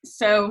 Yeah.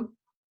 So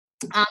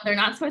they're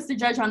not supposed to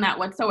judge on that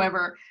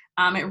whatsoever.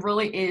 It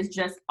really is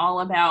just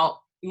all about,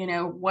 you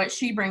know, what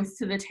she brings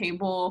to the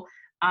table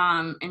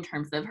in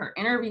terms of her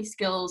interview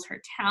skills, her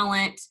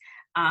talent,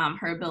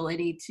 her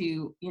ability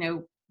to, you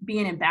know, be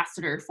an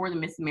ambassador for the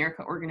Miss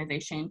America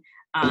organization,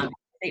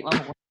 state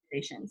level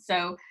organization.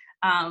 So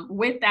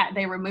with that,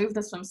 they removed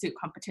the swimsuit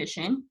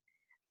competition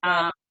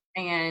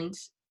and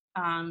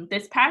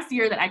this past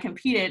year that I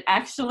competed,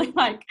 actually,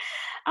 like,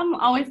 I'm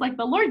always like,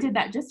 the Lord did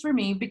that just for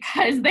me,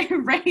 because they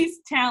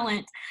raised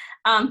talent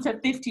to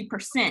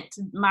 50%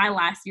 my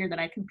last year that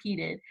I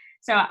competed.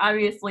 So I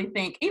obviously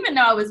think, even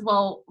though I was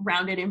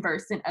well-rounded and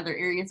versed in other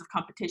areas of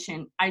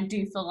competition, I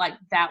do feel like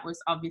that was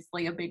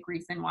obviously a big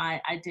reason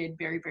why I did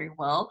very, very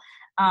well.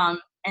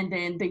 And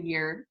then the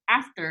year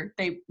after,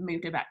 they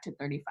moved it back to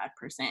 35%.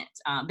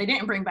 They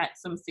didn't bring back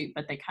swimsuit,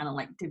 but they kind of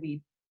like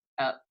divvied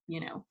up,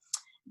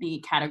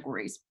 the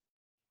categories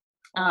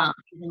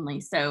evenly.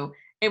 So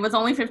it was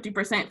only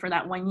 50% for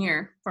that 1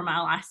 year for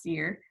my last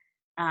year,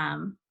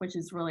 which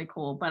is really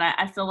cool. But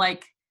I feel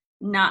like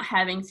not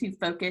having to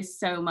focus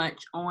so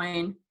much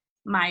on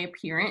my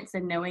appearance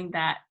and knowing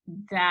that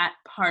that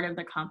part of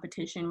the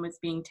competition was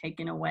being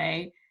taken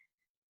away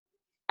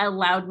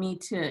allowed me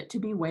to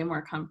be way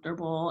more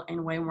comfortable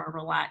and way more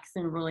relaxed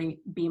and really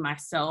be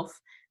myself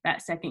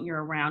that second year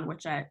around,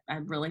 which I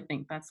really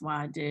think that's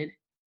why I did,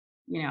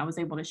 I was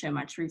able to show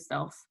my true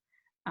self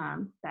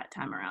that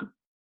time around.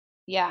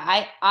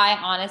 Yeah, I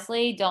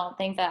honestly don't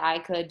think that I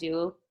could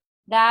do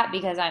that,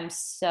 because I'm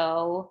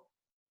so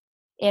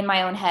in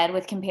my own head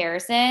with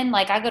comparison.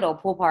 Like, I go to a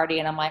pool party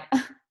and I'm like,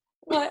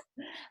 what?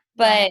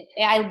 But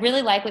I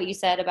really like what you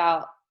said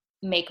about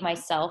make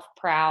myself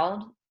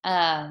proud.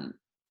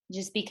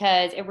 Just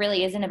because it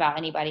really isn't about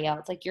anybody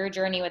else. Like, your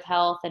journey with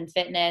health and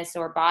fitness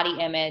or body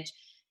image,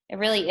 it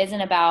really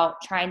isn't about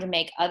trying to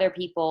make other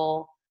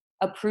people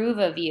approve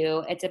of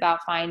you. It's about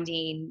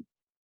finding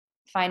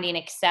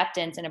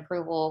acceptance and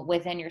approval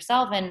within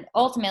yourself, and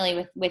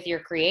ultimately with your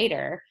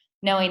creator,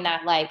 knowing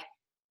that like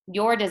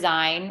your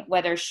design,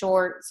 whether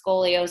short,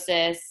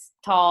 scoliosis,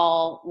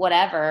 tall,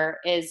 whatever,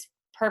 is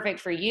perfect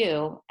for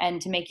you, and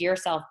to make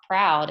yourself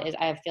proud is,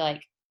 I feel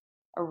like,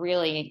 a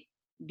really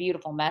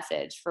beautiful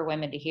message for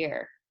women to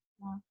hear.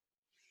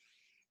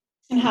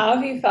 And how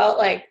have you felt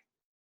like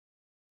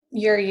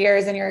your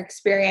years and your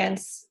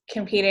experience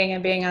competing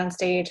and being on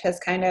stage has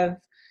kind of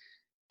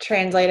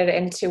translated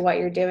into what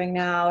you're doing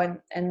now,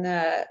 and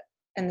the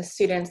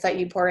students that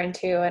you pour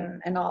into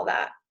and all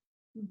that?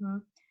 Mm-hmm.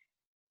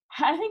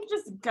 I think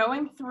just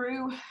going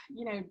through,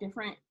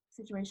 different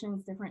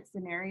situations, different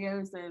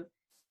scenarios of,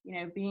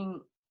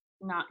 being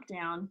knocked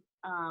down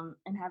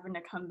and having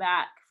to come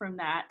back from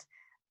that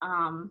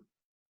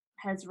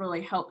has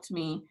really helped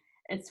me.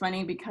 It's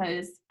funny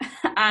because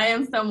I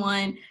am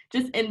someone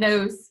just in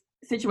those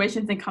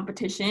situations in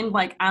competition,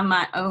 like I'm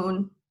my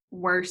own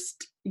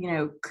worst,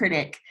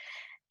 critic.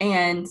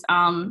 And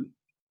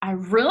I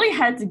really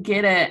had to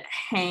get a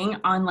hang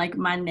on like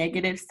my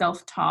negative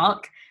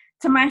self-talk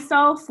to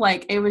myself.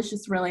 Like, it was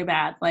just really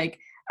bad. Like,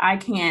 I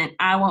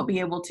won't be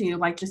able to,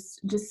 like,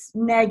 just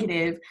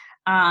negative.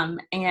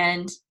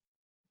 And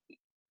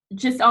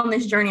just on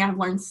this journey, I've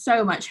learned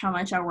so much how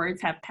much our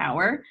words have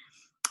power.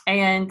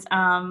 And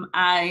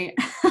I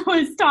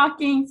was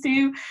talking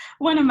to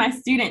one of my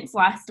students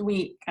last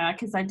week,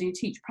 because I do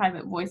teach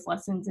private voice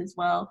lessons as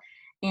well.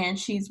 And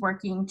she's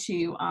working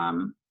to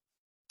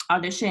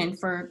audition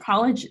for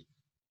colleges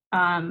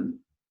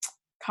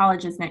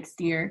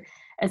next year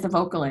as a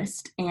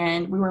vocalist.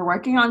 And we were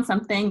working on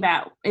something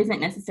that isn't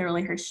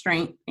necessarily her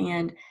strength.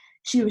 And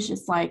she was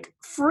just like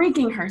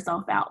freaking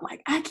herself out.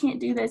 Like, I can't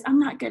do this. I'm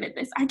not good at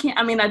this.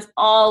 That's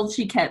all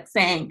she kept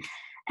saying.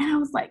 And I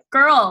was like,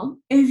 girl,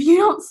 if you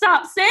don't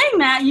stop saying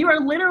that, you are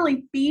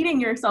literally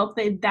feeding yourself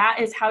that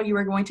is how you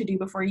are going to do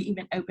before you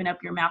even open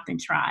up your mouth and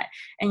try.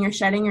 And you're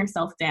shutting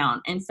yourself down.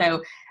 And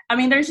so,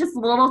 there's just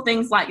little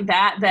things like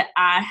that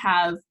I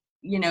have,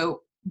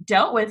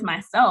 dealt with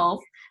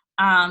myself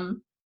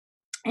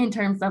in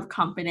terms of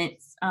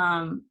confidence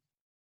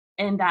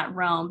in that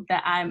realm,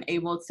 that I'm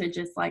able to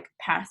just like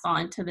pass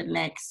on to the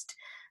next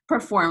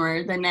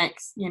performer, the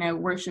next,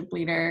 worship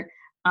leader.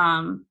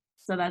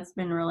 So that's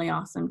been really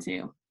awesome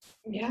too.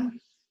 Yeah,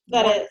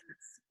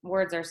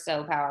 Words are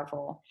so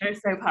powerful. They're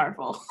so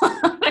powerful.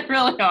 They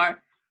really are.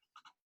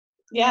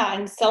 Yeah,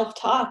 and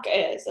self-talk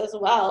is as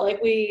well.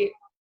 Like, we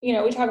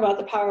talk about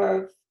the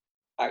power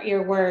of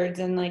your words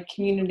and like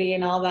community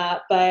and all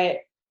that, but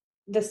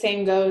the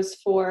same goes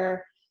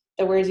for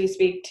the words you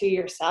speak to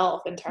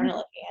yourself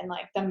internally, and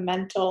like the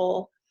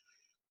mental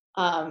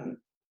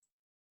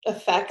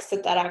effects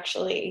that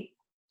actually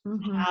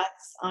has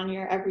on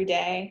your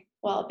everyday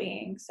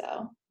well-being.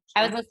 So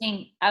I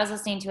was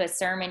listening to a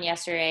sermon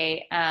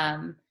yesterday,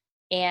 and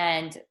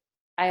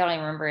I don't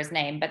even remember his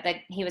name, but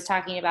he was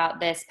talking about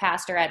this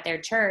pastor at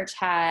their church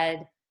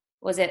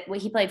he's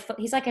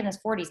like in his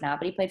 40s now,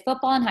 but he played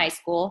football in high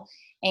school,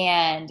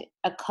 and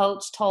a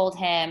coach told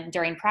him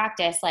during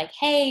practice, like,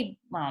 hey,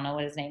 I don't know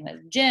what his name is,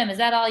 Jim, is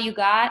that all you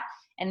got?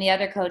 And the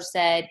other coach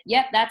said,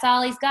 yep, that's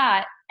all he's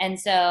got. And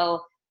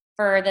so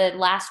for the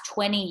last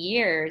 20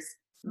 years,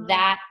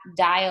 that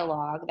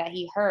dialogue that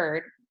he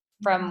heard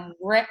from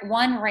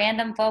one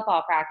random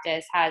football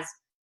practice has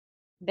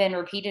been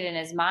repeated in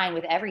his mind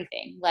with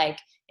everything. Like,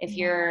 if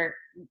you're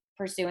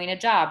pursuing a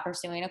job,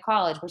 pursuing a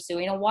college,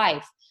 pursuing a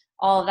wife,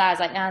 all of that is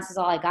like, no, this is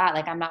all I got.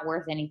 Like, I'm not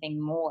worth anything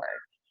more.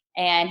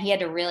 And he had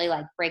to really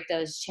like break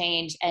those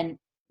chains. And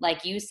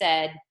like you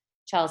said,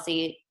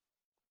 Chelsea,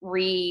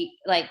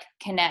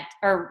 connect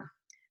or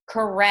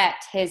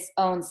correct his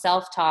own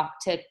self-talk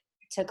to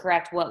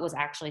correct what was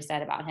actually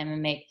said about him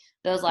and make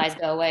those lies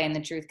go away and the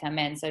truth come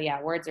in. So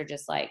yeah, words are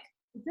just like,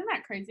 isn't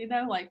that crazy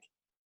though? Like,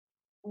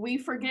 we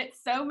forget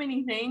so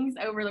many things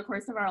over the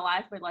course of our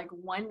life, but like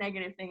one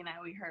negative thing that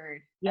we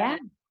heard, yeah,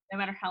 no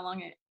matter how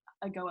long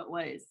ago it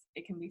was,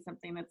 it can be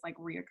something that's like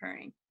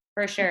reoccurring.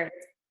 for sure.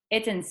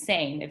 It's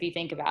insane if you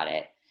think about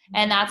it.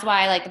 And that's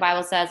why, like, the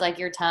Bible says, like,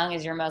 your tongue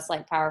is your most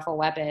like powerful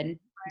weapon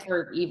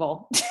for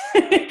evil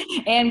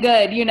and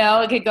good, you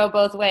know, it could go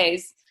both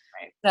ways.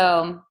 Right.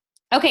 So,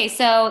 okay.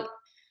 So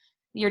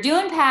you're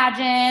doing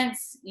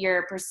pageants,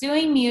 you're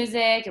pursuing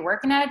music, you're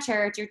working at a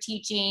church, you're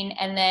teaching,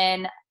 and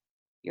then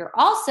you're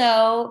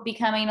also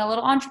becoming a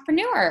little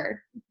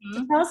entrepreneur.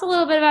 So tell us a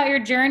little bit about your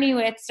journey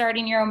with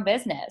starting your own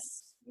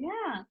business.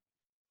 Yeah.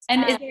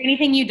 And is there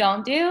anything you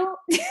don't do?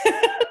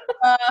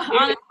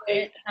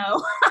 Honestly,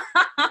 no.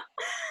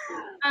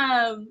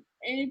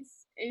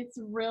 It's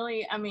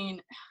really, I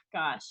mean,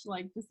 gosh,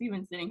 like just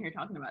even sitting here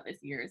talking about this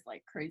year is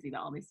like crazy that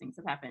all these things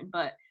have happened.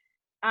 But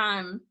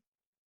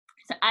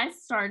so I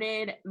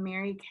started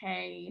Mary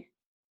Kay,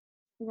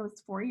 I think it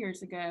was 4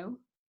 years ago.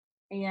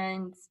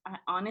 And I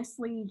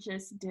honestly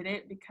just did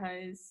it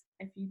because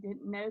if you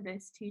didn't know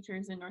this,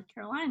 teachers in North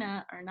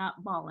Carolina are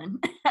not balling.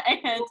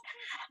 And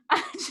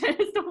I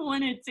just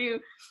wanted to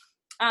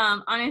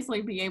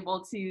honestly be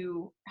able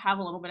to have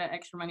a little bit of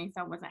extra money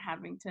so I wasn't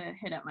having to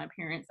hit up my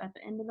parents at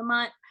the end of the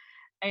month.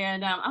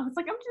 And I was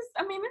like,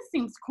 this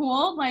seems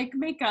cool, like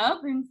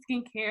makeup and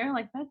skincare,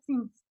 like that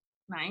seems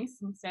nice.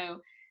 And so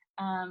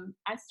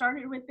I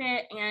started with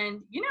it,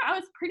 and I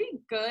was pretty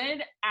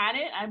good at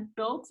it. I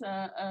built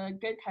a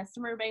good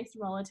customer base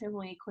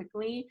relatively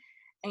quickly,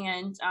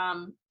 and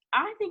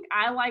I think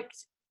I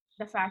liked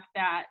the fact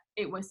that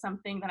it was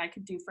something that I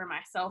could do for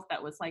myself.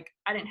 That was like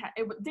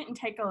it didn't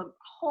take a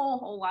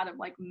whole lot of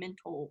like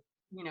mental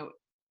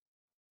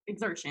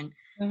exertion.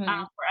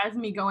 Whereas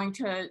me going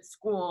to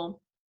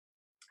school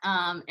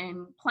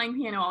and playing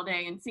piano all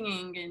day and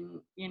singing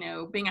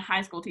and being a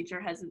high school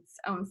teacher has its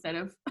own set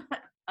of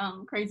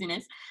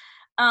craziness.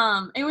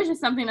 It was just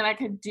something that I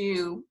could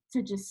do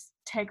to just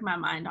take my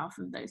mind off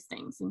of those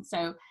things. And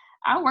so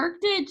I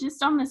worked it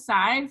just on the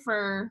side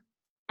for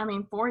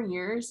 4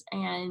 years.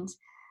 And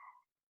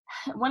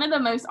one of the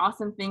most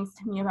awesome things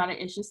to me about it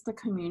is just the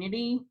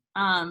community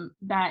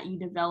that you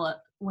develop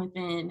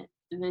within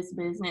this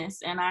business.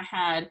 And I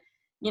had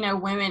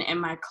women in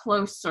my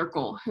close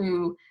circle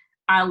who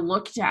I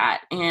looked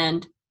at,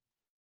 and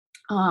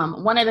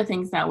one of the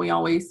things that we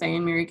always say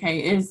in Mary Kay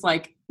is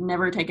like,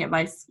 never take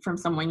advice from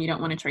someone you don't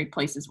want to trade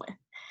places with.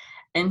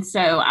 And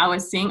so I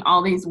was seeing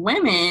all these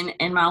women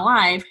in my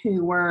life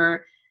who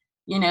were,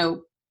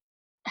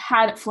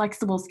 had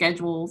flexible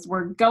schedules,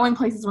 were going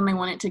places when they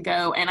wanted to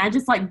go. And I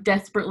just like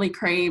desperately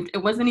craved, it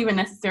wasn't even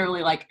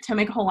necessarily like to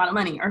make a whole lot of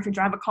money or to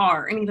drive a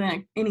car or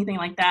anything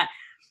like that.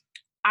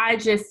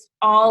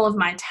 All of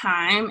my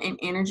time and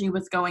energy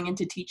was going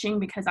into teaching,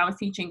 because I was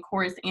teaching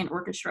chorus and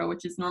orchestra,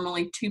 which is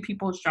normally 2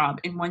 people's job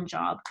in one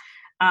job.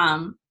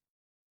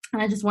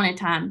 And I just wanted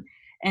time.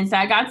 And so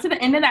I got to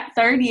the end of that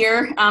 3rd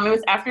year. It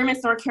was after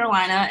Miss North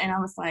Carolina. And I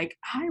was like,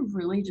 I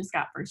really just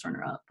got first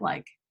runner up.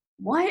 Like,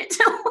 what?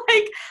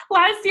 Like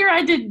last year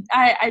I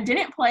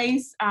didn't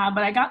place,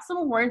 but I got some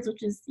awards,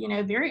 which is,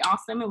 very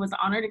awesome. It was an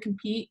honor to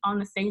compete on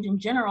the stage in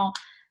general.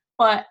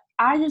 But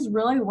I just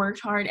really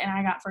worked hard and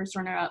I got first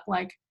runner up.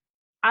 Like,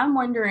 I'm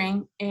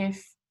wondering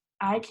if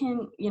I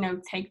can,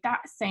 take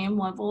that same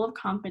level of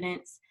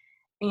confidence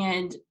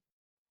and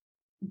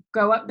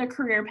go up the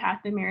career path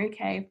in Mary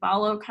Kay,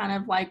 follow kind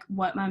of like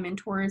what my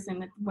mentors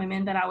and the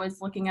women that I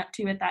was looking up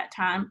to at that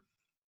time.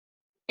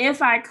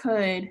 If I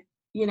could,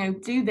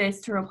 do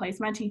this to replace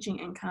my teaching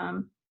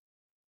income,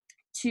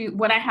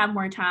 would I have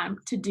more time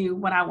to do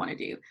what I want to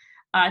do,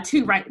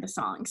 to write the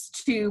songs,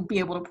 to be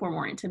able to pour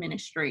more into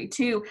ministry,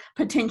 to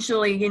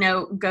potentially,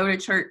 go to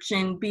church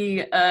and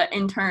be an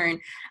intern.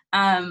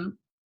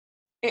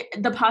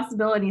 The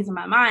possibilities in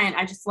my mind,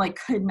 I just like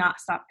could not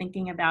stop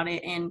thinking about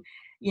it. And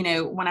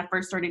when I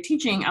first started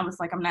teaching, I was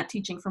like, I'm not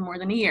teaching for more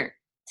than a year.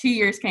 2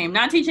 years came,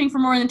 not teaching for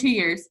more than 2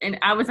 years. And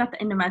I was at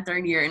the end of my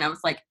 3rd year and I was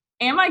like,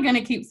 am I going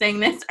to keep saying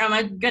this, or am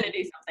I going to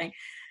do something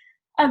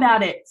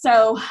about it?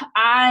 So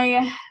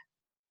I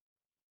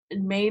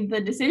made the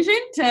decision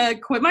to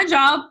quit my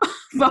job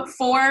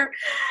before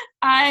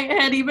I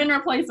had even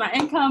replaced my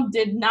income,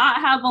 did not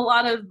have a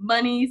lot of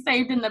money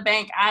saved in the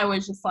bank. I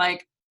was just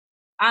like,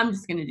 I'm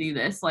just going to do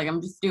this. Like,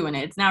 I'm just doing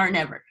it. It's now or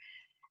never.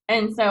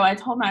 And so I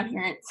told my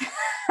parents,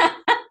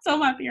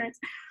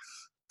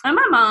 and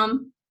my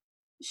mom,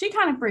 she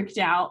kind of freaked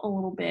out a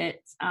little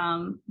bit.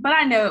 But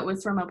I know it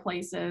was from a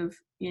place of,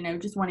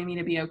 just wanting me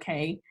to be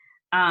okay.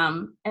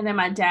 And then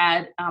my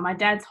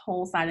dad's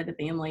whole side of the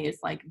family is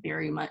like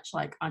very much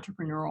like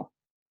entrepreneurial.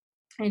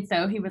 And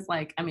so he was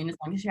like, as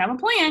long as you have a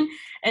plan.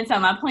 And so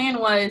my plan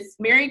was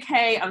Mary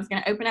Kay. I was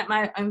going to open up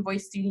my own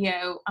voice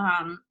studio,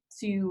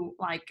 to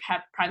like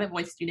have private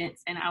voice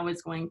students. And I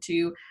was going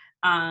to,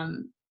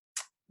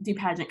 do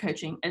pageant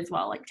coaching as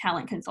well, like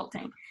talent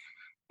consulting.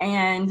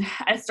 And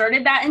I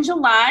started that in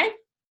July.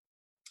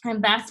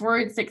 And fast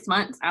forward 6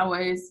 months, I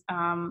was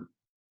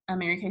a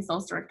Mary Kay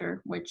sales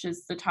director, which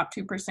is the top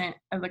 2%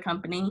 of the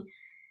company,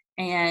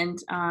 and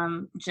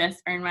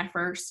just earned my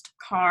first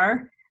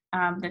car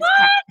this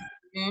past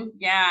June.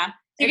 Yeah.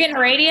 You're getting a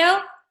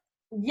radio?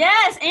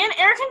 Yes, and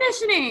air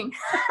conditioning.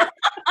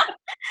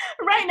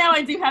 Right now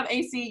I do have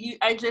AC.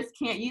 I just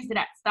can't use it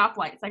at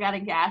stoplights. I got to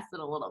gas it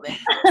a little bit.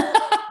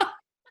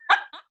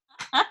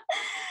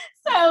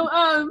 So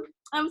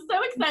I'm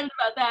so excited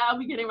about that. I'll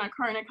be getting my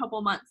car in a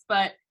couple months.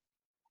 But,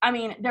 I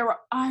mean, there were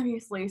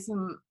obviously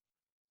some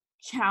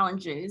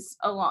challenges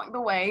along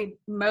the way.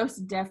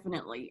 Most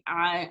definitely.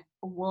 I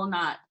will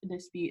not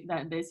dispute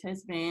that this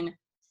has been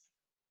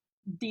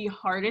the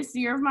hardest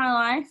year of my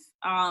life,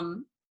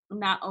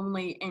 not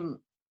only in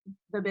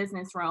the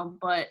business realm,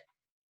 but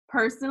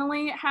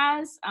personally it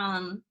has.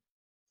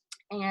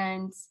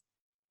 And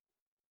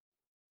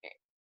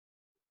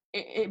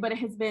but it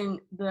has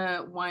been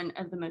the one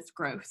of the most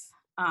growth,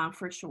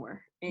 for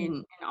sure,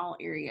 in all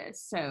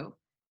areas. So,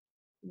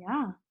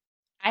 yeah.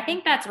 I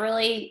think that's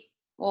really,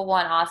 well,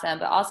 one, awesome,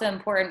 but also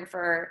important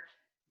for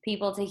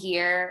people to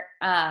hear,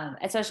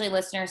 especially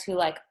listeners who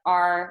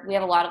we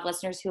have a lot of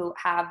listeners who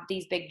have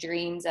these big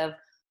dreams of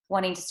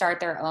wanting to start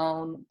their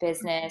own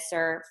business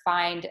or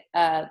find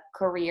a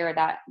career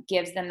that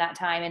gives them that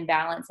time and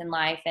balance in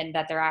life and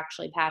that they're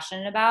actually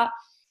passionate about.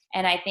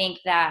 And I think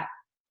that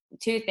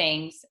two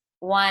things.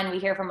 One, we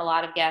hear from a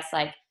lot of guests,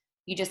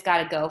 you just got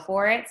to go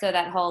for it. So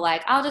that whole,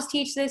 I'll just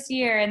teach this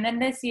year and then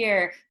this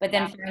year, but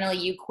then finally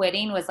you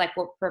quitting was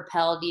what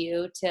propelled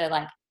you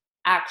to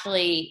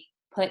actually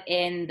put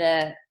in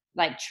the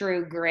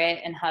true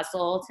grit and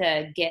hustle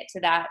to get to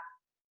that,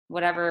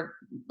 whatever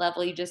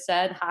level you just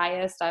said,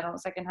 highest, I don't know,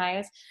 second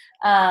highest.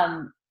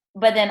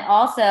 But then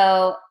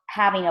also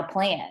having a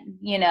plan,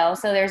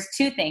 so there's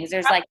two things.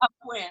 There's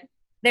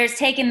there's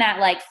taking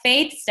that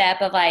faith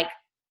step of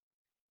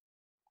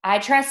I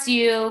trust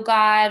you,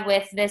 God,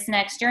 with this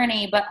next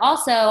journey, but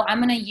also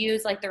I'm going to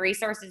use the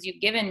resources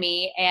you've given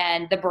me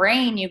and the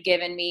brain you've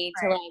given me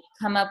to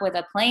come up with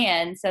a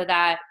plan so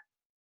that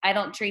I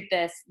don't treat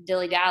this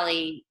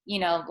dilly-dally,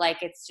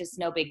 like it's just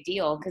no big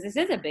deal, because this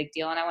is a big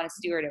deal and I want to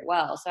steward it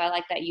well. So I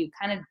like that you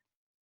kind of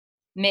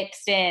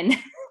mixed in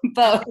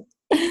both.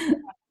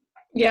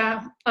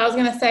 Yeah, I was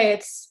going to say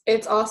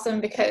it's awesome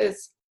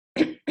because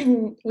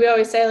we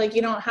always say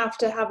you don't have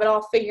to have it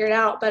all figured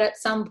out, but at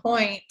some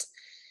point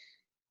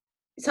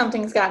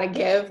something's got to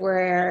give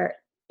where,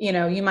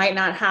 you might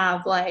not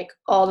have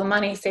all the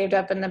money saved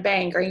up in the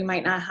bank, or you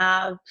might not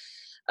have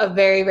a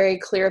very, very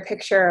clear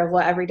picture of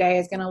what every day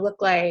is going to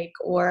look like,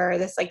 or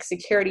this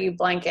security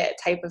blanket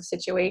type of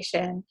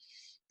situation,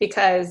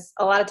 because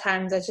a lot of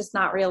times it's just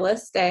not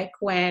realistic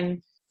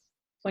when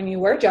you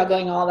were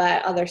juggling all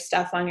that other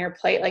stuff on your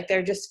plate.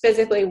 There just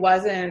physically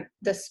wasn't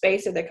the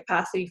space or the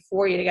capacity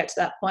for you to get to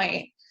that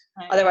point.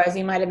 Right. Otherwise,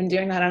 you might have been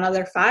doing that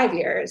another 5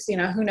 years.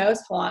 Who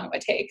knows how long it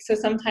would take. So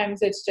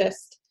sometimes it's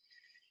just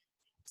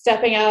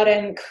stepping out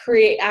and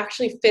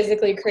actually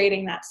physically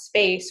creating that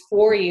space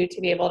for you to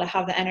be able to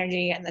have the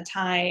energy and the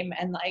time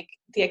and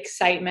the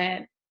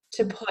excitement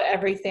to put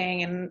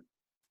everything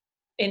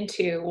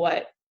into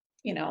what,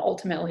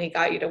 ultimately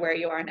got you to where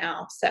you are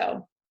now.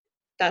 So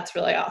that's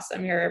really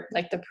awesome. You're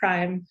the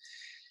prime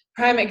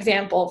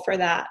example for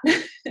that.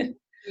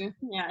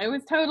 Yeah, it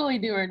was totally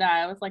do or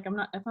die. I was if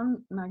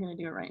I'm not going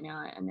to do it right now,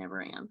 I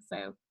never am.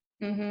 So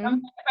if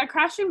I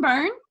crash and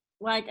burn,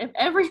 if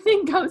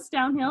everything goes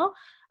downhill,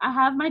 I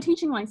have my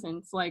teaching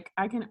license.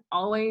 I can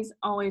always,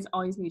 always,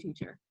 always be a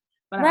teacher.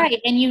 But right.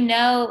 And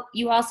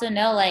you also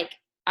know,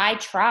 I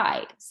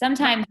tried.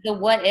 Sometimes the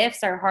what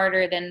ifs are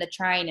harder than the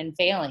trying and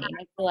failing.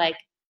 It's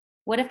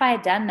what if I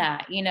had done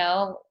that? You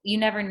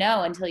never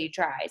know until you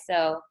try.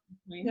 So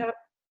yep.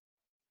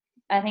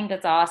 I think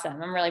that's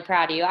awesome. I'm really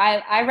proud of you.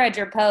 I read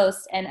your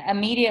post, and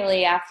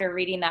immediately after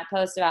reading that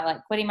post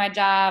about quitting my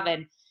job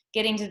and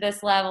getting to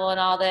this level and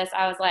all this,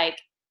 I was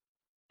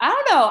I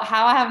don't know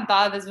how I haven't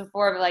thought of this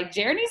before, but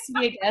Jared needs to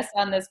be a guest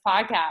on this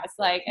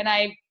podcast. And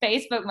I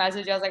Facebook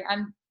messaged, I was I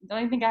don't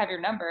even think I have your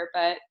number,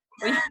 but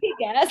will you be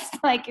a guest?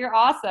 You're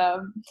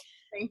awesome.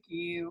 Thank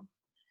you.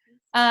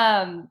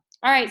 All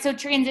right. So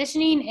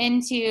transitioning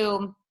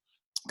into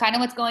kind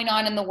of what's going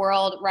on in the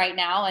world right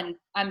now, and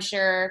I'm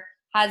sure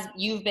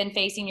you've been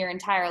facing your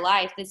entire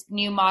life, this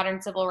new modern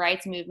civil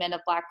rights movement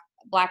of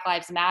Black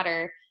Lives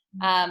Matter.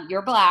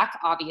 You're Black,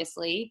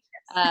 obviously.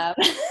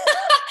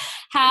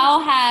 How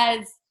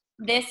has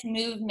this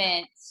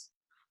movement,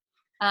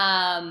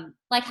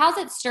 how's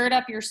it stirred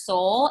up your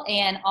soul,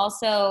 and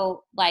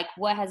also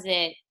what has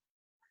it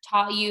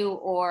taught you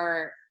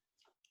or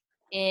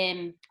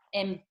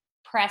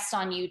impressed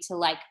on you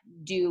to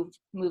do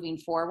moving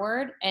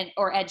forward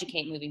or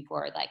educate moving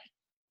forward?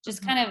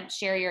 Just kind of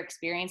share your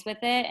experience with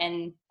it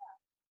and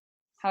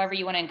however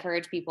you want to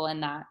encourage people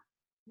in that.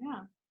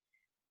 Yeah.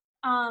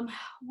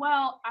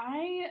 Well,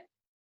 I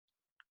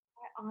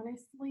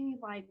honestly,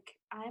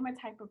 I'm a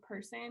type of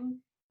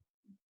person,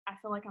 I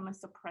feel I'm a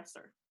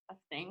suppressor of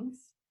things.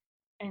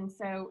 And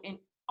so in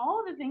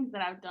all the things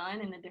that I've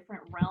done in the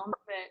different realms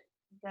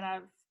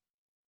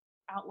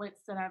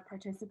outlets that I've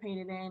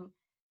participated in,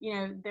 you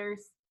know,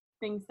 there's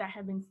things that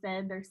have been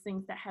said, there's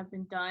things that have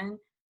been done,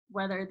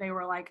 whether they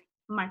were like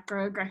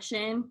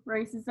microaggression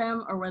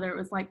racism or whether it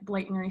was like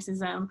blatant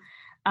racism.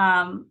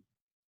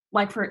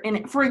 Like for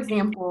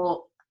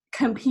example,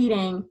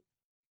 competing,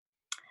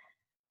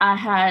 I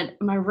had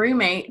my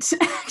roommate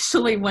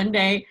actually one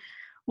day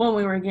when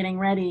we were getting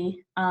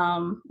ready,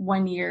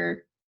 one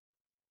year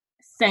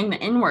sang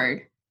the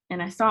N-word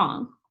in a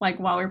song, like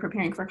while we were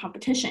preparing for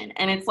competition.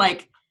 And it's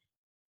like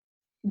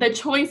the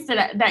choice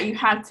that you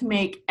have to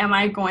make, am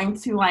I going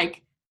to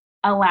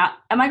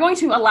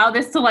allow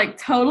this to like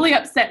totally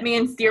upset me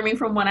and steer me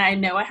from what I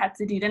know I have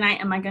to do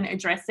tonight? Am I going to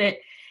address it?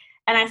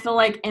 And I feel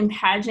like in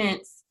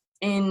pageants,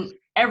 in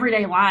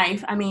everyday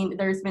life, I mean,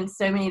 there's been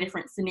so many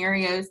different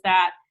scenarios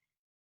that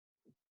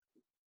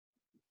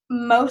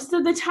most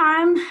of the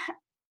time,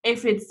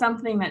 if it's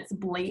something that's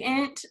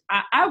blatant,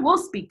 I will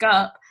speak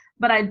up,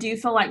 but I do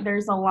feel like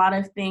there's a lot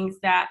of things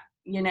that,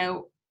 you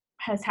know,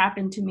 has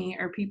happened to me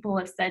or people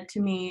have said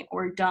to me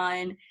or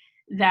done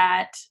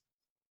that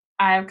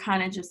I've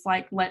kind of just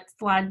like let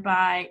slide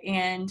by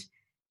and,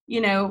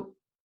 you know,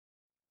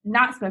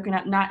 not spoken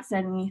up, not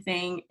said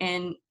anything,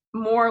 and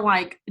more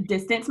like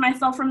distance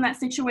myself from that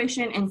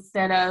situation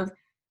instead of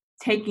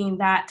taking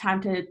that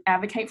time to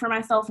advocate for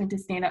myself and to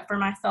stand up for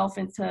myself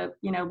and to,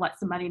 you know, let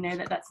somebody know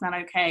that that's not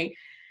okay.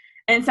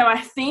 And so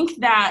I think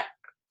that,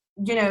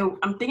 you know,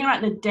 I'm thinking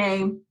about the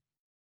day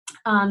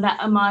that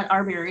Ahmaud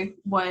Arbery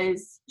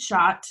was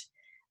shot.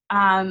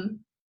 I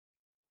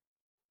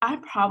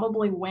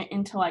probably went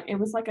into like, it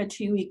was like a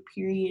 2-week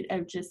period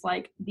of just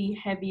like the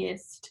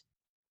heaviest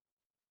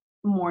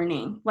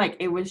mourning. Like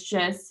it was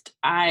just,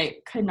 I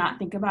could not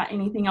think about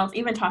anything else.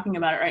 Even talking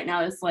about it right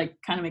now is like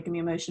kind of making me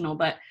emotional,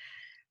 but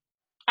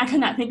I could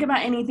not think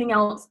about anything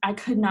else. I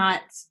could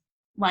not,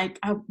 like,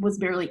 I was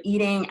barely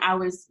eating. I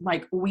was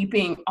like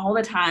weeping all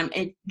the time.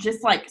 It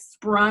just like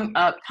sprung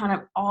up kind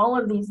of all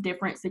of these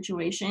different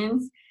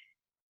situations.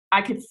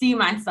 I could see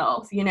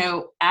myself, you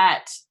know,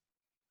 at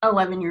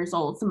 11 years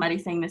old, somebody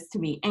saying this to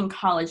me, in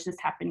college, this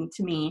happening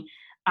to me,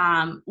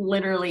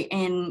 literally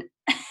in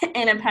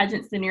a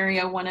pageant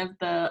scenario. One of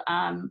the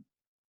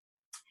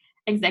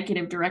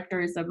executive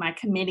directors of my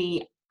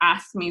committee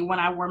asked me when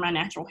I wore my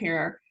natural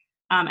hair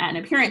at an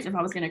appearance if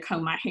I was going to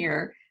comb my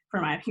hair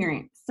for my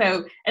appearance.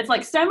 So it's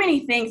like so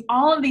many things,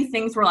 all of these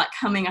things were like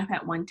coming up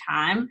at one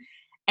time,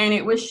 and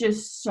it was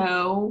just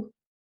so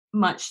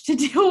much to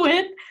deal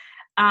with.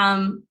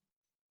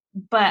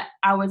 But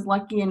I was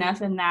lucky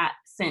enough in that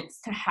sense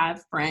to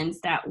have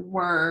friends that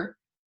were,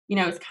 you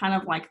know, it's kind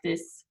of like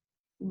this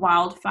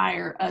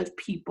wildfire of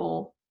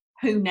people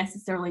who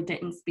necessarily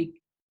didn't speak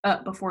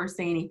up before,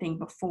 say anything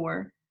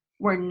before,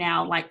 were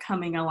now like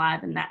coming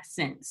alive in that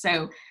sense.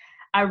 So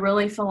I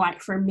really feel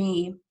like for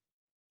me,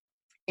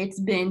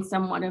 it's been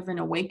somewhat of an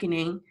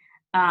awakening,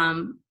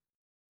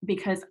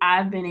 because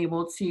I've been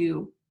able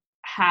to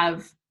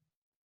have,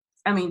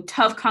 I mean,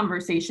 tough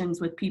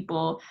conversations with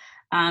people,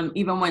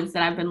 even ones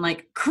that I've been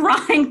like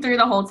crying through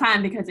the whole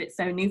time because it's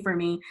so new for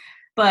me.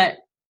 But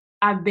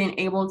I've been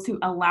able to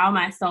allow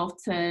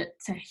myself to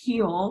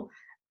heal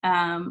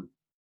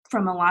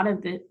from a lot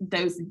of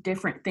those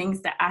different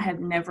things that I have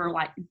never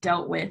like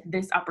dealt with.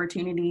 This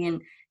opportunity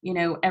and, you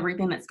know,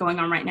 everything that's going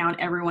on right now and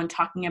everyone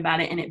talking about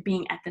it and it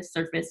being at the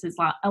surface has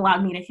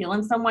allowed me to heal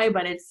in some way,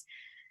 but it's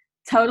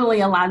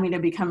totally allowed me to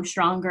become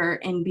stronger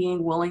in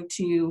being willing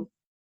to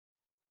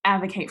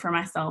advocate for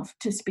myself,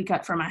 to speak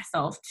up for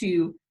myself,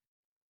 to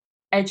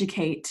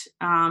educate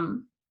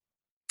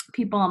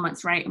people on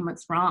what's right and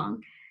what's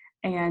wrong.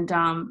 And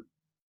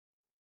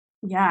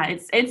yeah,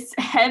 it's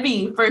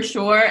heavy for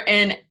sure.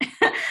 And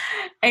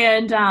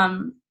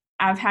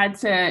I've had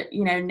to,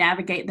 you know,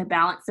 navigate the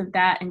balance of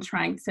that and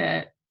trying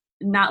to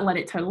not let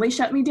it totally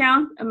shut me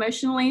down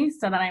emotionally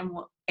so that I'm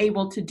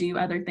able to do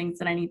other things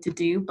that I need to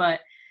do.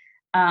 But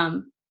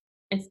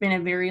it's been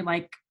a very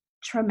like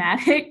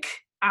traumatic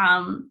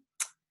time,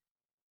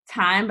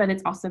 but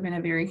it's also been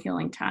a very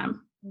healing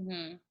time.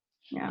 Mm-hmm.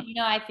 Yeah. You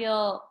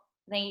know,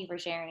 thank you for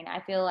sharing.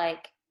 I feel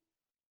like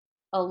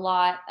a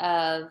lot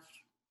of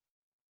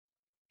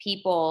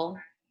people,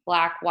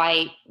 Black,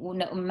 white,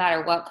 no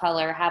matter what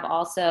color, have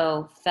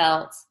also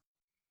felt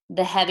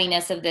the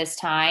heaviness of this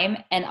time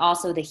and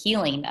also the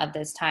healing of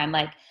this time.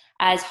 Like,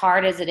 as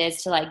hard as it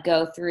is to like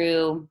go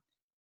through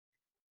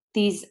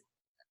these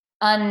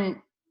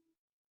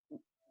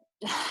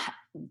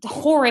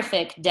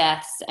horrific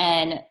deaths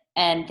and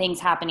things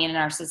happening in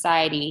our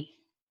society,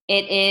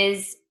 it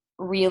is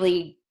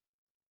really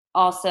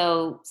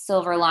also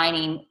silver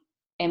lining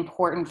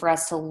important for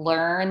us to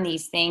learn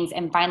these things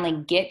and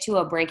finally get to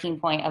a breaking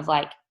point of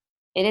like,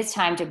 it is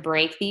time to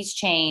break these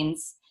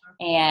chains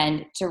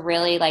and to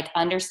really like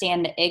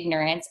understand the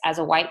ignorance as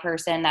a white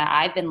person that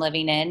I've been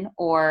living in,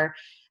 or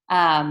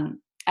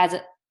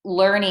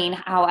learning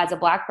how as a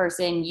Black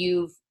person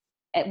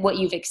what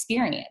you've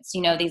experienced,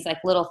 you know, these like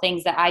little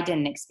things that I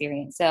didn't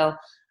experience. So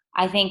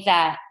I think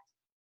that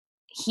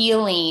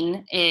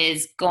healing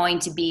is going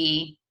to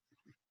be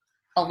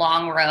a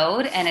long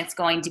road and it's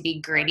going to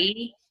be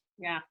gritty.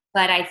 Yeah.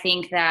 But I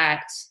think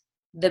that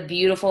the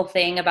beautiful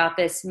thing about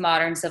this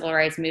modern civil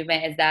rights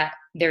movement is that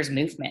there's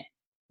movement.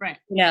 Right.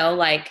 You know,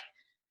 like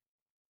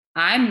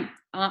I'm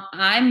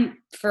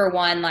for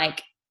one,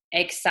 like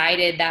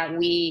excited that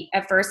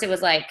at first it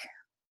was like,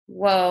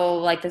 whoa,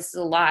 like this is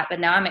a lot, but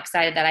now I'm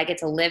excited that I get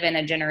to live in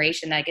a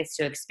generation that gets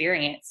to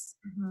experience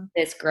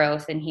this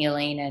growth and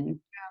healing. And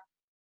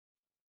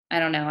I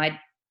don't know,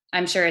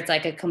 I'm sure it's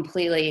like a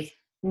completely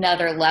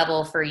another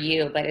level for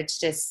you, but it's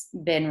just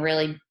been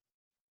really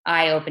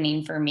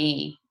eye-opening for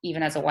me,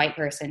 even as a white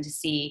person, to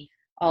see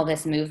all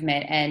this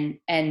movement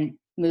and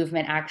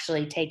movement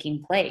actually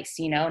taking place,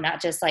 you know,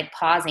 not just like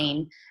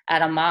pausing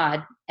at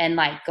Ahmaud and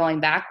like going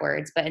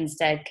backwards, but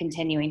instead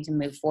continuing to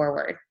move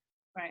forward.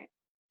 Right.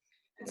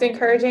 It's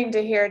encouraging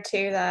to hear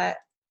too that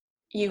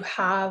you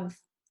have,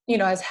 you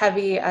know, as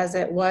heavy as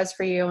it was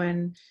for you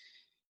and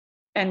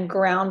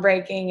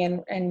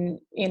groundbreaking and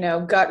you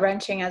know,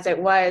 gut-wrenching as it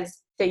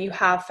was, that you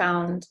have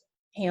found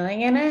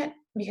healing in it.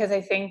 Because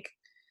I think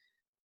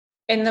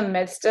in the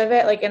midst of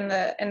it, like in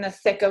the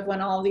thick of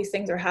when all these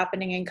things are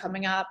happening and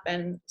coming up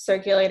and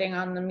circulating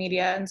on the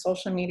media and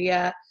social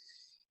media,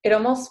 it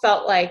almost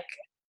felt like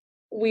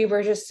we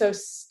were just so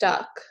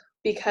stuck,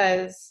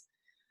 because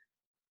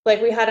like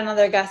we had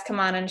another guest come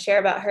on and share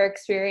about her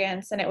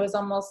experience, and it was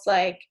almost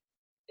like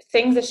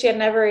things that she had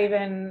never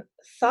even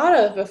thought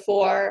of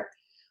before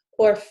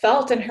or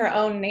felt in her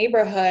own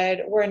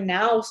neighborhood were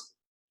now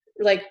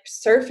like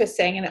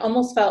surfacing. And it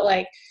almost felt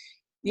like,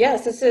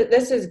 yes, this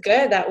is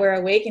good that we're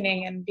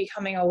awakening and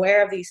becoming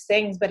aware of these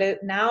things, but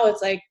now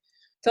it's like,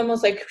 it's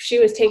almost like she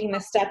was taking the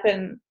step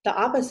in the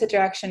opposite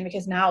direction,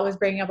 because now it was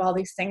bringing up all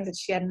these things that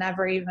she had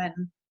never even,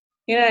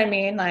 you know what I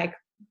mean? Like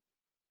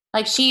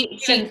she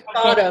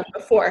thought of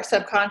before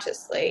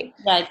subconsciously.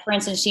 Like, for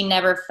instance, she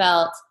never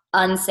felt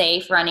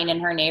unsafe running in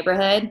her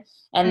neighborhood.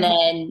 And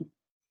then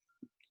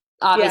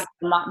obviously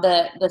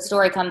the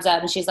story comes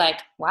up and she's like,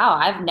 wow,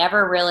 I've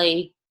never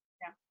really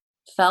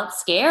felt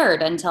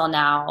scared until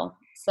now.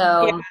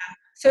 So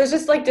it's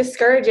just like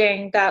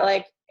discouraging that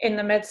like in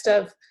the midst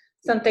of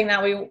something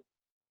that we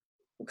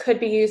could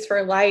be used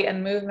for light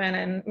and movement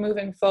and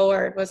moving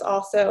forward was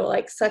also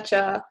like such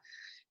a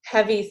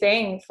heavy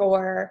thing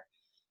for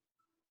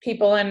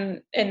people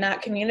in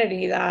that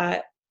community,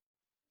 that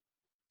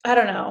I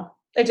don't know,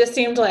 it just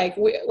seemed like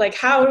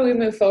how do we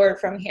move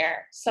forward from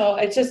here? So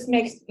it just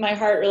makes my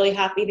heart really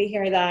happy to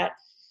hear that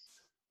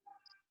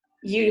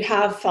you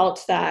have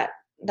felt that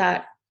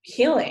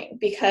healing,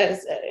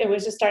 because it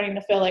was just starting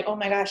to feel like, oh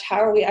my gosh, how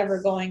are we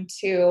ever going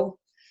to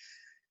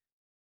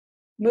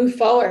move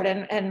forward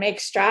and make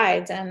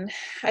strides? And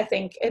I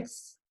think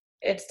it's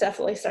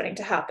definitely starting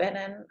to happen.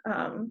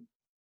 And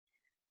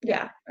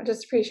I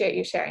just appreciate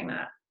you sharing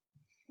that.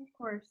 Of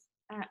course.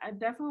 I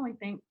definitely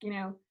think, you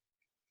know,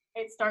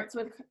 it starts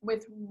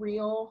with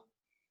real,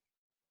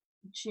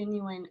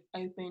 genuine,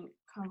 open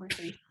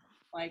conversation,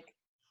 like,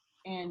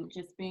 and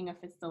just being a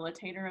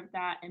facilitator of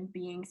that and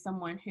being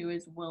someone who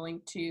is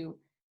willing to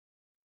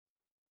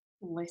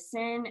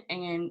listen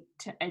and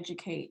to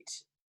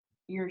educate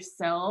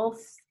yourself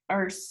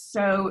are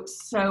so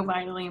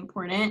vitally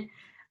important.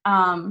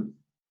 I've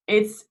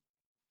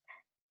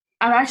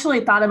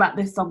actually thought about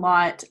this a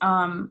lot,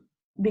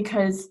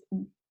 because,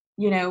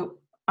 you know,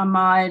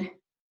 Ahmaud,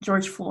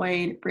 George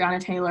Floyd, Breonna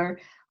Taylor,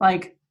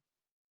 like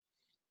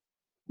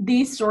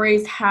these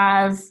stories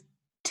have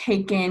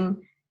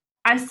taken,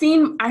 I've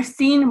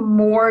seen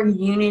more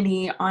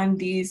unity on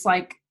these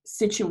like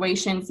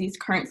situations, these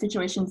current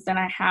situations, than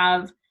I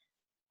have,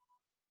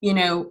 you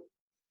know,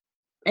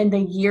 in the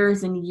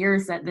years and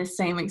years that this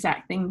same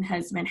exact thing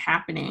has been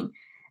happening.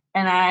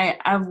 And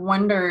I've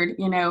wondered,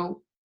 you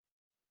know,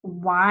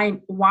 why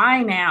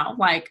now?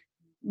 Like,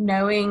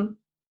 knowing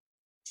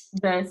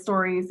the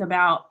stories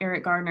about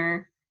Eric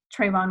Gardner,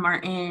 Trayvon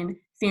Martin,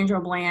 Sandra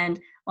Bland,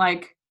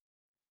 like,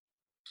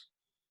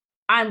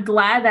 I'm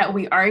glad that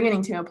we are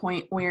getting to a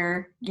point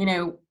where, you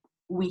know,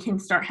 we can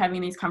start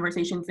having these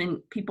conversations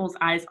and people's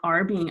eyes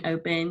are being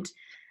opened.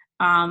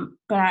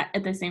 But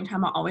at the same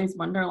time, I always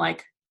wonder,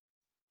 like,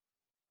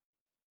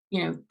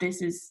 you know,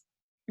 this is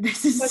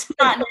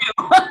not new.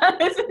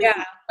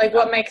 Yeah, like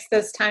what makes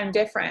this time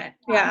different?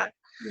 Yeah,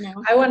 you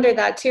know? I wondered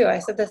that too. I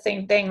said the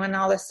same thing when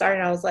all this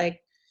started. I was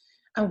like,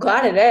 I'm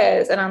glad it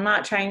is, and I'm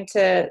not trying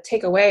to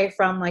take away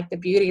from like the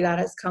beauty that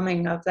is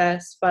coming of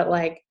this, but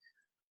like,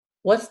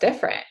 what's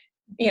different?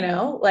 You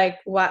know, like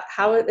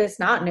how it's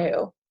not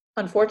new.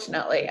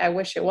 Unfortunately, I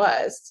wish it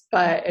was,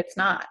 but it's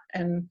not.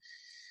 And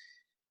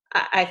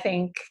I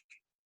think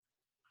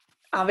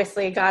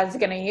obviously God's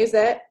going to use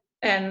it,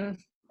 and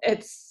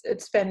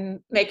it's been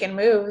making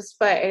moves,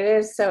 but it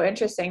is so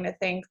interesting to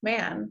think,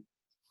 man,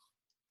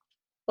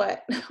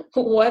 what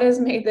has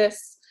made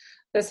this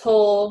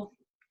whole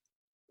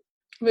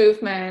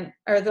movement,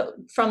 or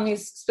from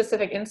these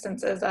specific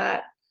instances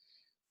that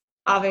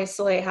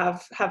obviously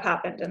have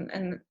happened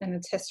and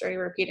its history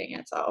repeating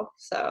itself.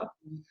 So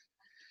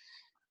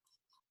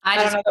I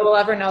don't know that we'll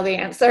ever know the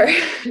answer,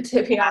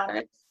 to be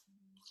honest.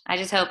 I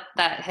just hope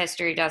that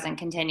history doesn't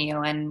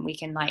continue and we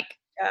can like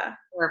Yeah.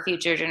 for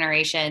future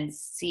generations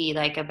see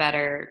like a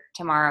better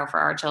tomorrow for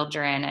our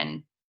children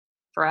and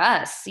for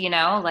us,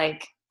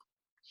 like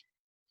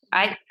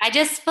I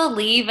just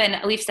believe,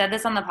 and we've said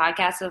this on the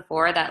podcast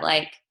before, that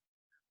like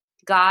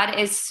God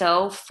is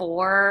so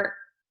for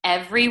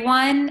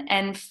everyone,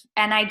 and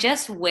I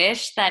just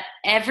wish that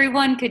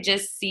everyone could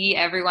just see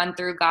everyone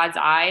through God's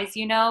eyes,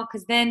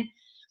 because then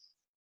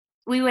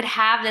we would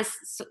have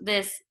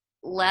this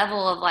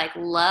level of like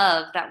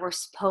love that we're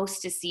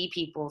supposed to see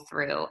people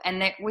through,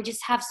 and that we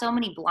just have so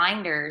many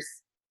blinders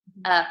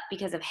up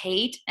because of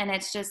hate, and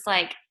it's just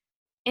like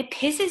it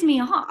pisses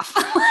me off.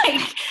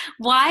 Like,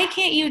 why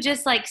can't you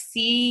just like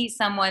see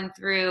someone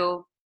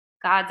through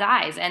God's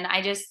eyes? And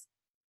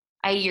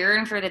I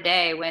yearn for the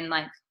day when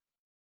like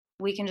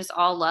we can just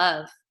all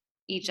love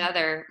each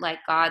other like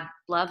God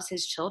loves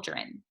his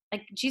children.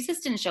 Like Jesus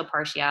didn't show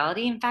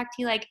partiality. In fact,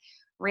 he like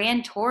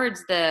ran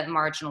towards the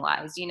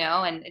marginalized,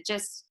 and it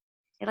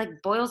like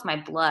boils my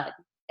blood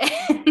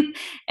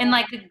in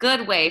like a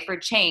good way for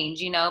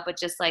change, but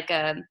just like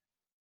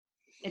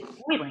it's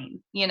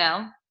boiling,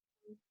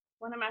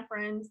 One of my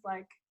friends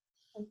like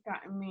has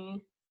gotten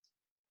me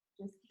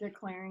just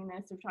declaring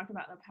this. We've talked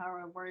about the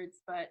power of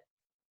words, but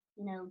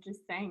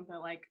just saying that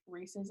like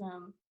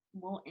racism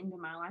will end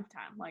in my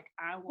lifetime. Like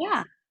I will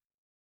see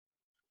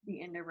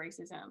the end of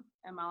racism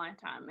in my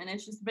lifetime. And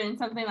it's just been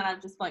something that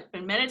I've just like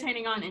been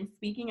meditating on and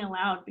speaking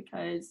aloud,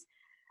 because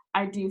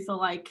I do feel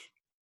like,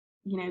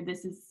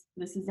 this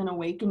is an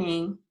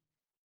awakening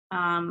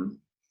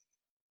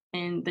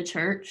in the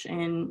church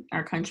and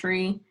our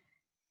country,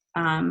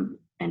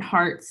 and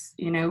hearts,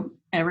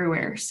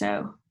 everywhere.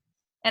 So,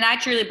 and I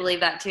truly believe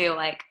that too.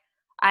 Like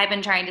I've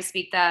been trying to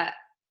speak that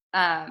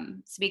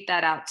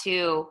out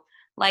too.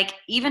 Like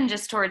even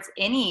just towards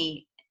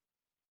any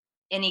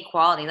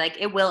inequality, like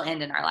it will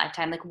end in our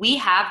lifetime. Like we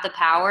have the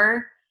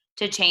power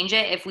to change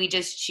it if we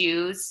just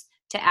choose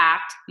to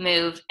act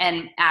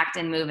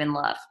and move in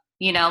love.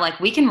 Like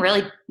we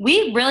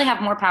really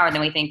have more power than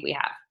we think we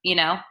have.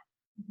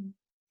 Mm-hmm.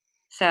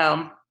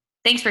 So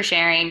thanks for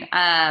sharing.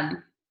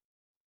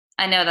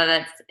 I know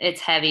that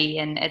it's heavy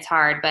and it's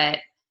hard, but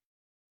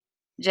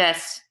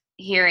just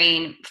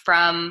hearing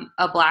from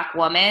a Black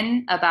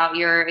woman about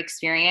your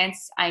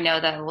experience, I know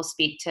that it will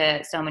speak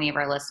to so many of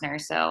our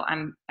listeners. So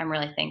I'm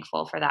really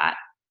thankful for that.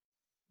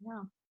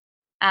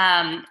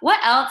 Yeah. What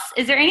else?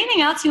 Is there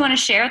anything else you want to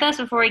share with us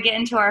before we get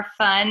into our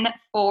fun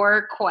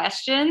 4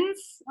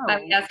 questions that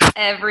we ask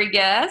every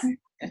guest?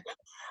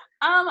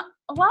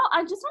 Well,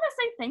 I just want to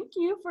say thank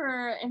you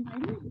for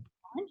inviting me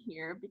on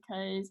here,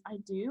 because I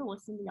do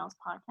listen to y'all's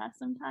podcast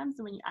sometimes,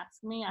 and when you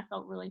ask me, I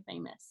felt really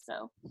famous.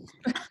 So,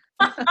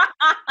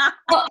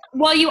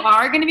 well, you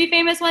are going to be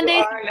famous one day.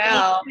 You are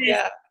now.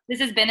 Yeah. This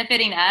is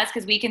benefiting us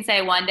because we can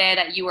say one day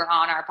that you were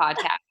on our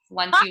podcast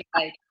once you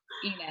like,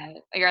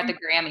 you're at the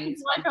Grammys.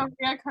 Like a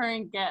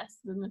recurring guest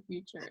in the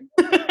future.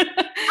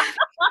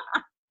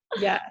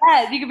 Yeah.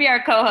 Yes, you could be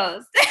our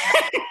co-host.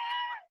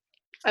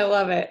 I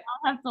love it.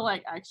 I'll have to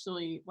like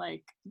actually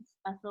like,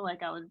 I feel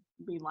like I would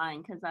be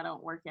lying because I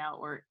don't work out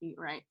or eat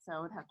right, so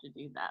I would have to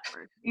do that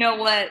first. You know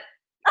what?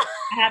 I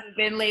haven't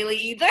been lately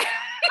either.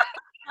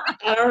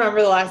 I don't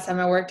remember the last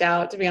time I worked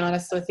out, to be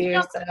honest with you.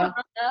 So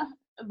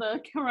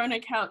the Corona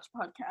Couch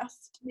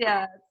podcast.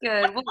 Yeah,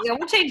 good.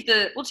 We'll change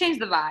the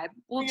vibe.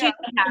 We'll change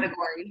the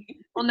category.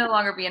 We'll no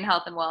longer be in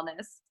health and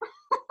wellness.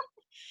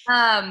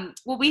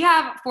 Well, we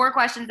have 4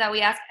 questions that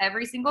we ask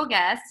every single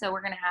guest, so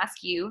we're going to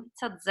ask you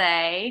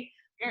today.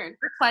 Weird.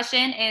 First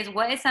question is,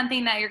 what is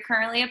something that you're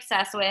currently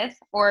obsessed with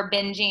or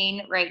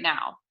binging right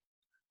now?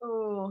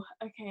 Oh,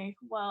 okay.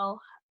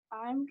 Well,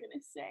 I'm going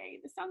to say,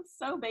 this sounds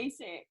so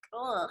basic,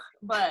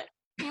 but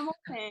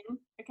Hamilton.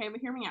 Okay,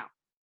 but hear me out.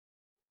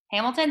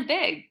 Hamilton's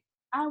big.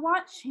 I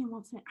watch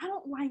Hamilton. I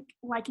don't like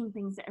liking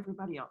things that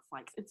everybody else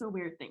likes. It's a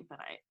weird thing that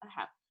I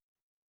have.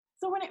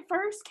 So when it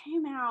first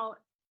came out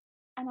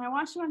and I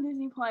watched it on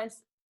Disney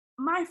Plus,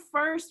 my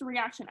first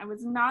reaction, I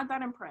was not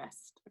that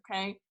impressed,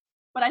 okay?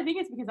 But I think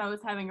it's because I was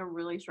having a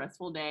really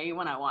stressful day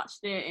when I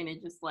watched it, and it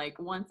just like,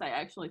 once I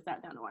actually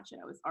sat down to watch it,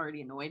 I was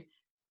already annoyed.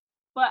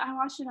 But I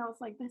watched it and I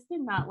was like, this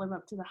did not live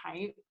up to the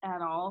hype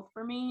at all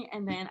for me.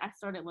 And then I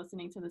started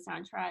listening to the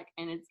soundtrack,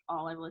 and it's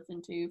all I've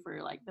listened to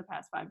for like the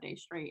past 5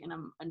 days straight, and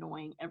I'm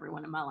annoying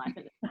everyone in my life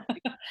at this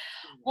point.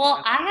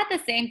 Well, I had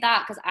the same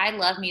thought because I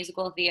love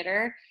musical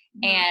theater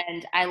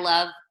and I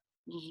love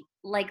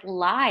like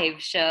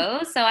live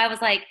shows. So I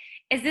was like,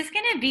 is this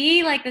going to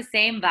be like the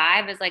same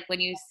vibe as like when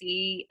you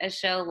see a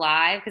show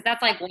live? Because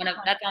that's like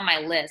that's on my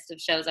list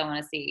of shows I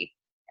want to see.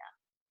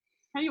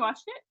 Yeah. Have you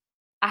watched it?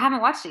 I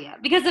haven't watched it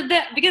yet because of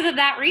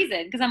that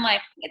reason. Because I'm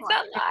like, it's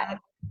not live.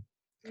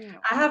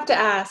 I have to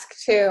ask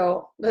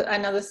too. I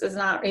know this is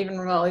not even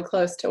remotely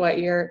close to what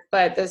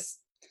but this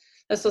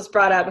was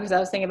brought up because I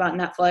was thinking about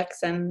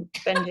Netflix and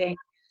binging.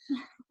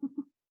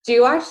 Do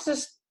you watch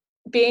this?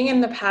 Being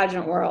in the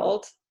pageant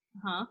world,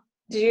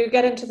 did you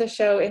get into the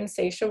show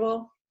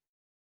Insatiable?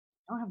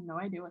 I have no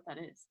idea what that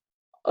is.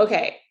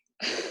 Okay.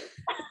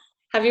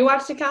 Have you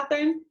watched it,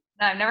 Catherine?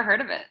 No, I've never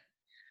heard of it.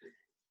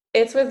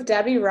 It's with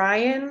Debbie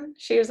Ryan.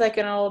 She was like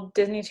an old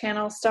Disney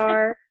Channel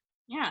star.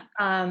 Yeah.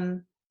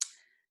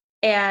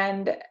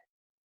 And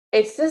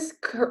it's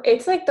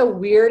like the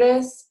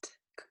weirdest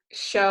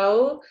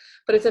show,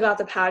 but it's about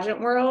the pageant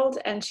world,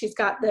 and she's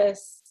got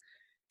this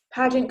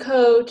pageant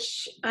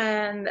coach,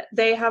 and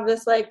they have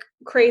this like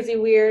crazy,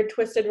 weird,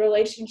 twisted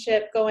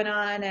relationship going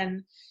on,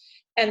 and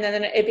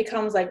then it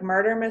becomes like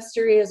murder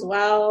mystery as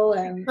well.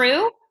 And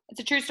True? It's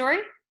a true story?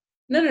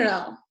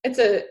 No. It's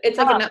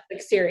like a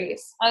Netflix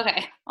series.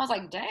 Okay. I was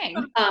like, dang.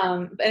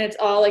 And it's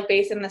all like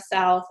based in the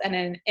South,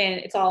 and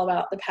it's all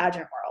about the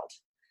pageant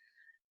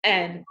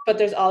world. But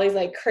there's all these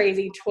like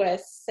crazy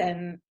twists,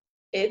 and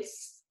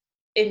it's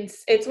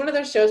one of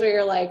those shows where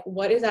you're like,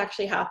 what is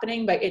actually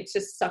happening? But it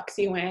just sucks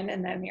you in,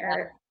 and then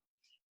you're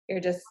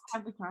just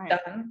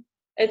done.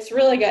 It's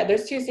really good.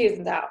 There's 2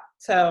 seasons out,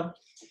 so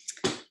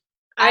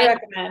I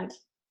recommend.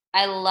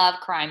 I love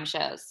crime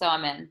shows, so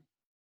I'm in.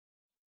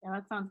 Yeah,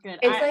 that sounds good.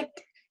 It's like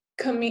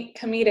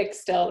comedic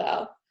still,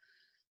 though.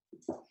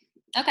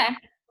 Okay. I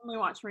only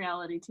watch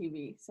reality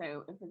TV,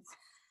 so if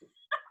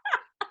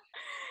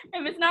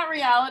it's not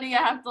reality,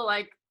 I have to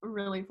like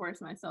really force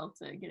myself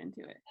to get into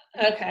it.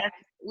 Okay.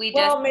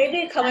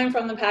 Maybe coming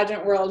from the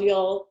pageant world,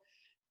 you'll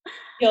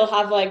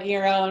have like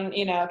your own,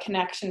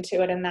 connection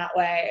to it in that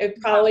way.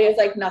 It probably is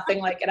like nothing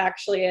like it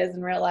actually is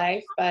in real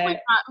life, but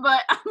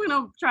I'm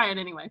gonna try it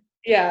anyway.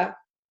 Yeah.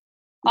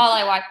 All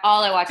I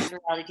watch is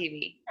reality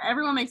TV.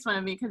 Everyone makes fun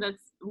of me because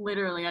that's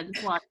literally I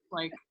just watch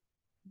like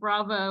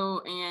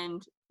Bravo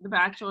and The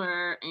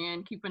Bachelor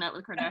and Keeping Up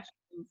with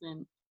Kardashians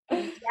and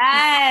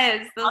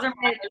yes, those are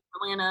my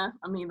Atlanta.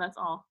 I mean, that's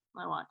all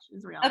I watch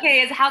is reality.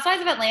 Okay, is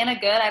Housewives of Atlanta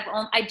good?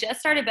 I just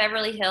started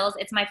Beverly Hills.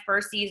 It's my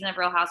first season of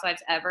Real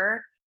Housewives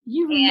ever.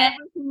 You've never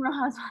seen Real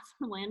Housewives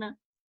of Atlanta?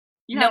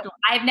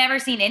 I've never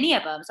seen any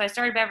of them. So I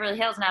started Beverly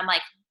Hills, and I'm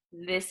like,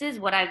 this is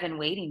what I've been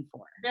waiting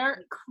for.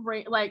 They're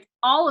crazy. Like,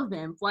 all of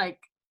them, like,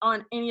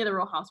 on any of the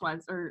Real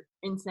Housewives are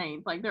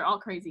insane. Like, they're all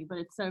crazy, but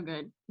it's so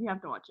good. You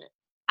have to watch it.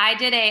 I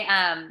did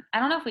I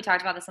don't know if we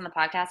talked about this on the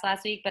podcast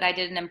last week, but I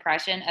did an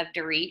impression of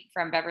Dorit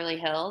from Beverly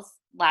Hills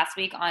last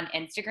week on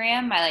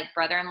Instagram. My,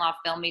 brother-in-law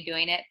filmed me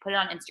doing it, put it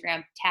on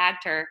Instagram,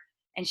 tagged her,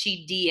 and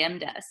she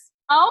DM'd us.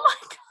 Oh, my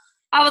God.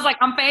 I was like,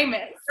 I'm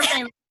famous.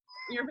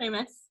 You're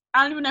famous.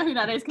 I don't even know who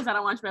that is because I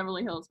don't watch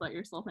Beverly Hills, but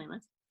you're still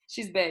famous.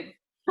 She's big.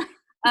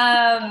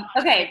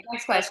 Okay,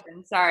 next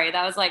question. Sorry,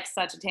 that was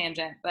such a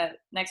tangent, but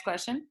next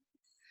question.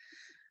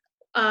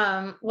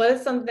 What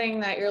is something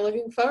that you're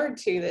looking forward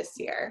to this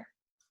year?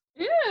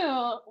 Ew.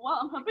 Well,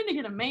 I'm hoping to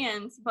get a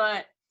man's,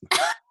 but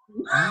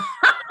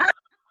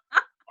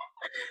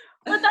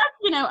but that's,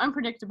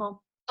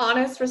 unpredictable.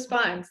 Honest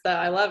response, though.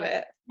 I love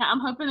it. Yeah, I'm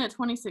hoping that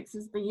 26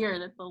 is the year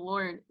that the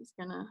Lord is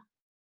gonna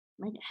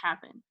make it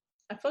happen.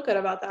 I feel good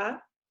about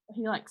that.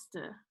 He likes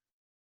to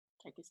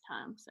take his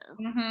time, so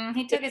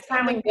he took his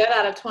time. Something good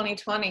out of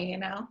 2020,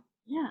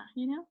 Yeah,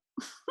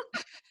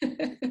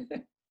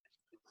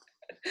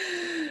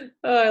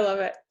 Oh, I love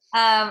it.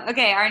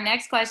 Okay, our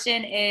next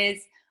question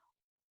is,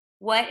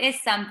 what is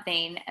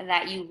something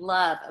that you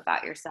love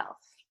about yourself?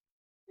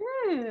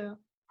 Ooh.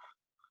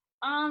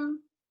 I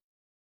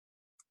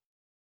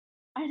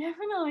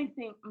definitely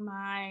think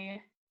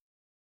my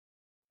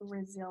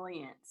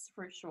resilience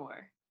for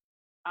sure.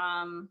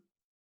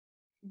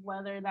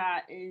 Whether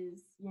that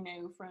is,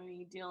 from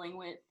me dealing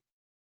with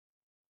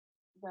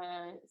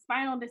the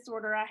spinal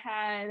disorder I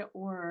had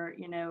or,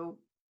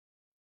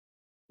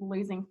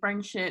 losing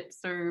friendships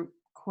or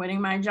quitting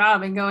my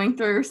job and going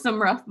through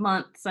some rough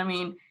months. I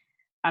mean,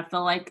 I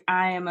feel like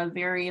I am a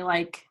very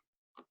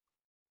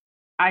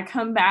I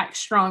come back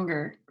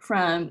stronger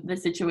from the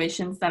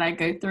situations that I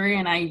go through,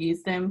 and I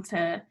use them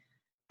to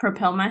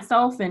propel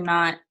myself and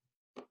not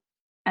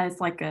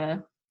as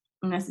a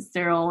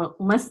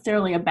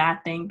necessarily a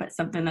bad thing, but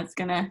something that's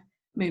gonna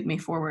move me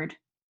forward.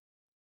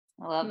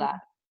 I love that.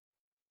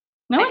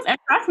 No one's ever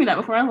asked me that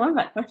before. I love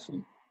that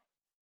question.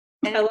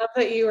 I love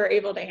that you were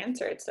able to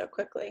answer it so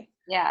quickly.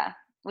 Yeah,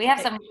 we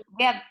have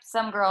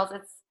some girls.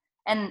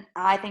 And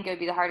I think it would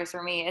be the hardest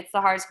for me. It's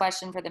the hardest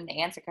question for them to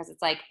answer because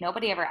it's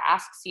nobody ever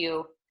asks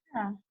you,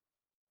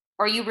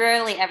 or you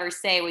rarely ever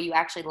say what you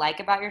actually like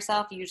about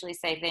yourself. You usually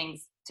say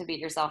things to beat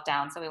yourself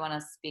down. So we want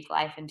to speak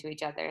life into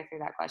each other through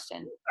that question.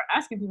 Start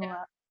asking people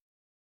that.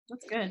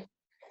 That's good.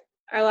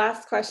 Our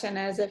last question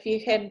is, if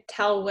you could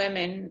tell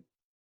women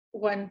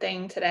one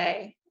thing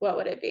today, what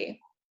would it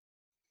be?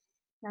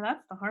 Now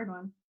that's the hard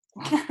one.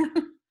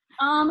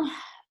 I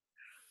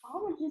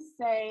would just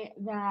say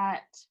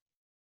that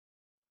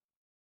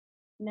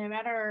no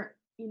matter,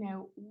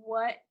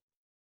 what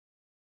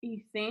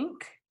you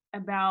think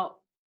about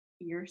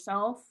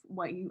yourself,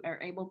 what you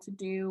are able to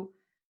do,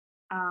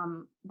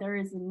 there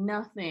is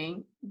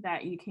nothing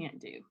that you can't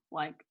do.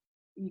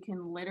 You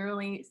can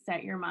literally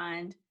set your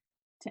mind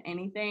to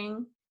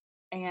anything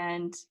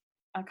and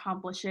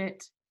accomplish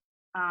it.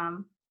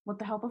 With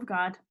the help of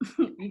God,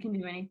 you can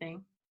do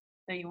anything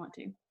that you want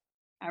to.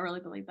 I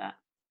really believe that.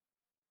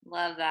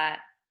 Love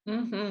that.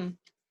 Mm-hmm.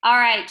 All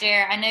right,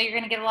 Jer, I know you're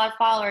going to get a lot of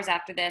followers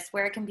after this.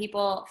 Where can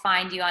people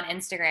find you on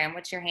Instagram?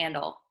 What's your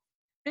handle?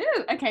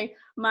 Ooh, okay.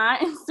 My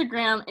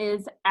Instagram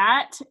is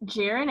at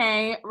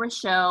Jerene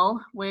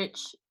Rochelle,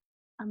 which,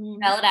 I mean,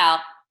 Spell it out.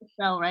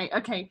 Rochelle, right?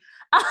 Okay.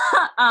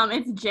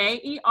 It's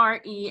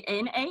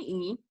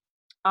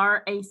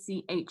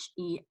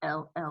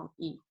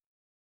JereneRachelle.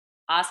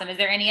 Awesome. Is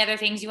there any other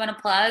things you want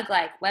to plug,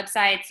 like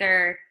websites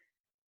or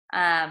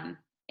I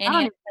any?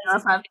 don't even know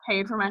if I've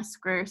paid for my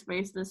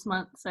Squarespace this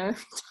month, so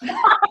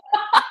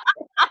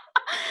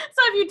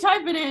so if you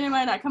type it in, it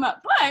might not come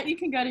up. But you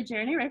can go to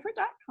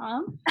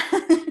JereneRayford.com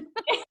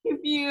if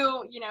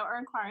you are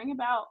inquiring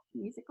about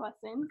music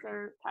lessons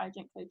or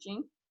pageant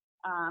coaching.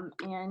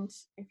 And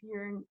if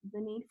you're in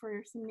the need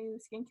for some new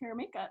skincare or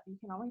makeup, you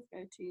can always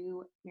go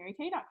to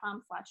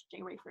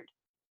marykay.com/jrayford.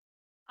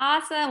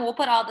 Awesome. We'll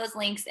put all those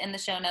links in the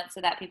show notes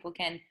so that people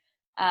can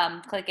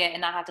click it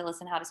and not have to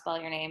listen how to spell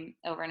your name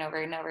over and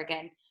over and over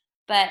again.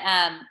 But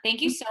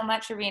thank you so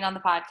much for being on the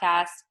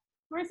podcast.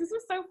 Of course, this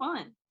was so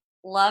fun.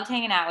 Loved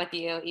hanging out with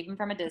you, even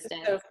from a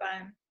distance. So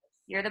fun.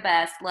 You're the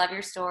best. Love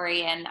your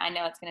story, and I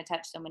know it's going to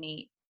touch so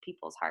many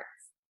people's hearts.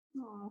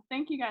 Oh,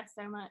 thank you guys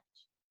so much.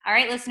 All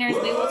right, listeners,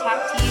 we will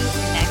talk to you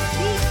next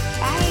week.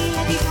 Bye.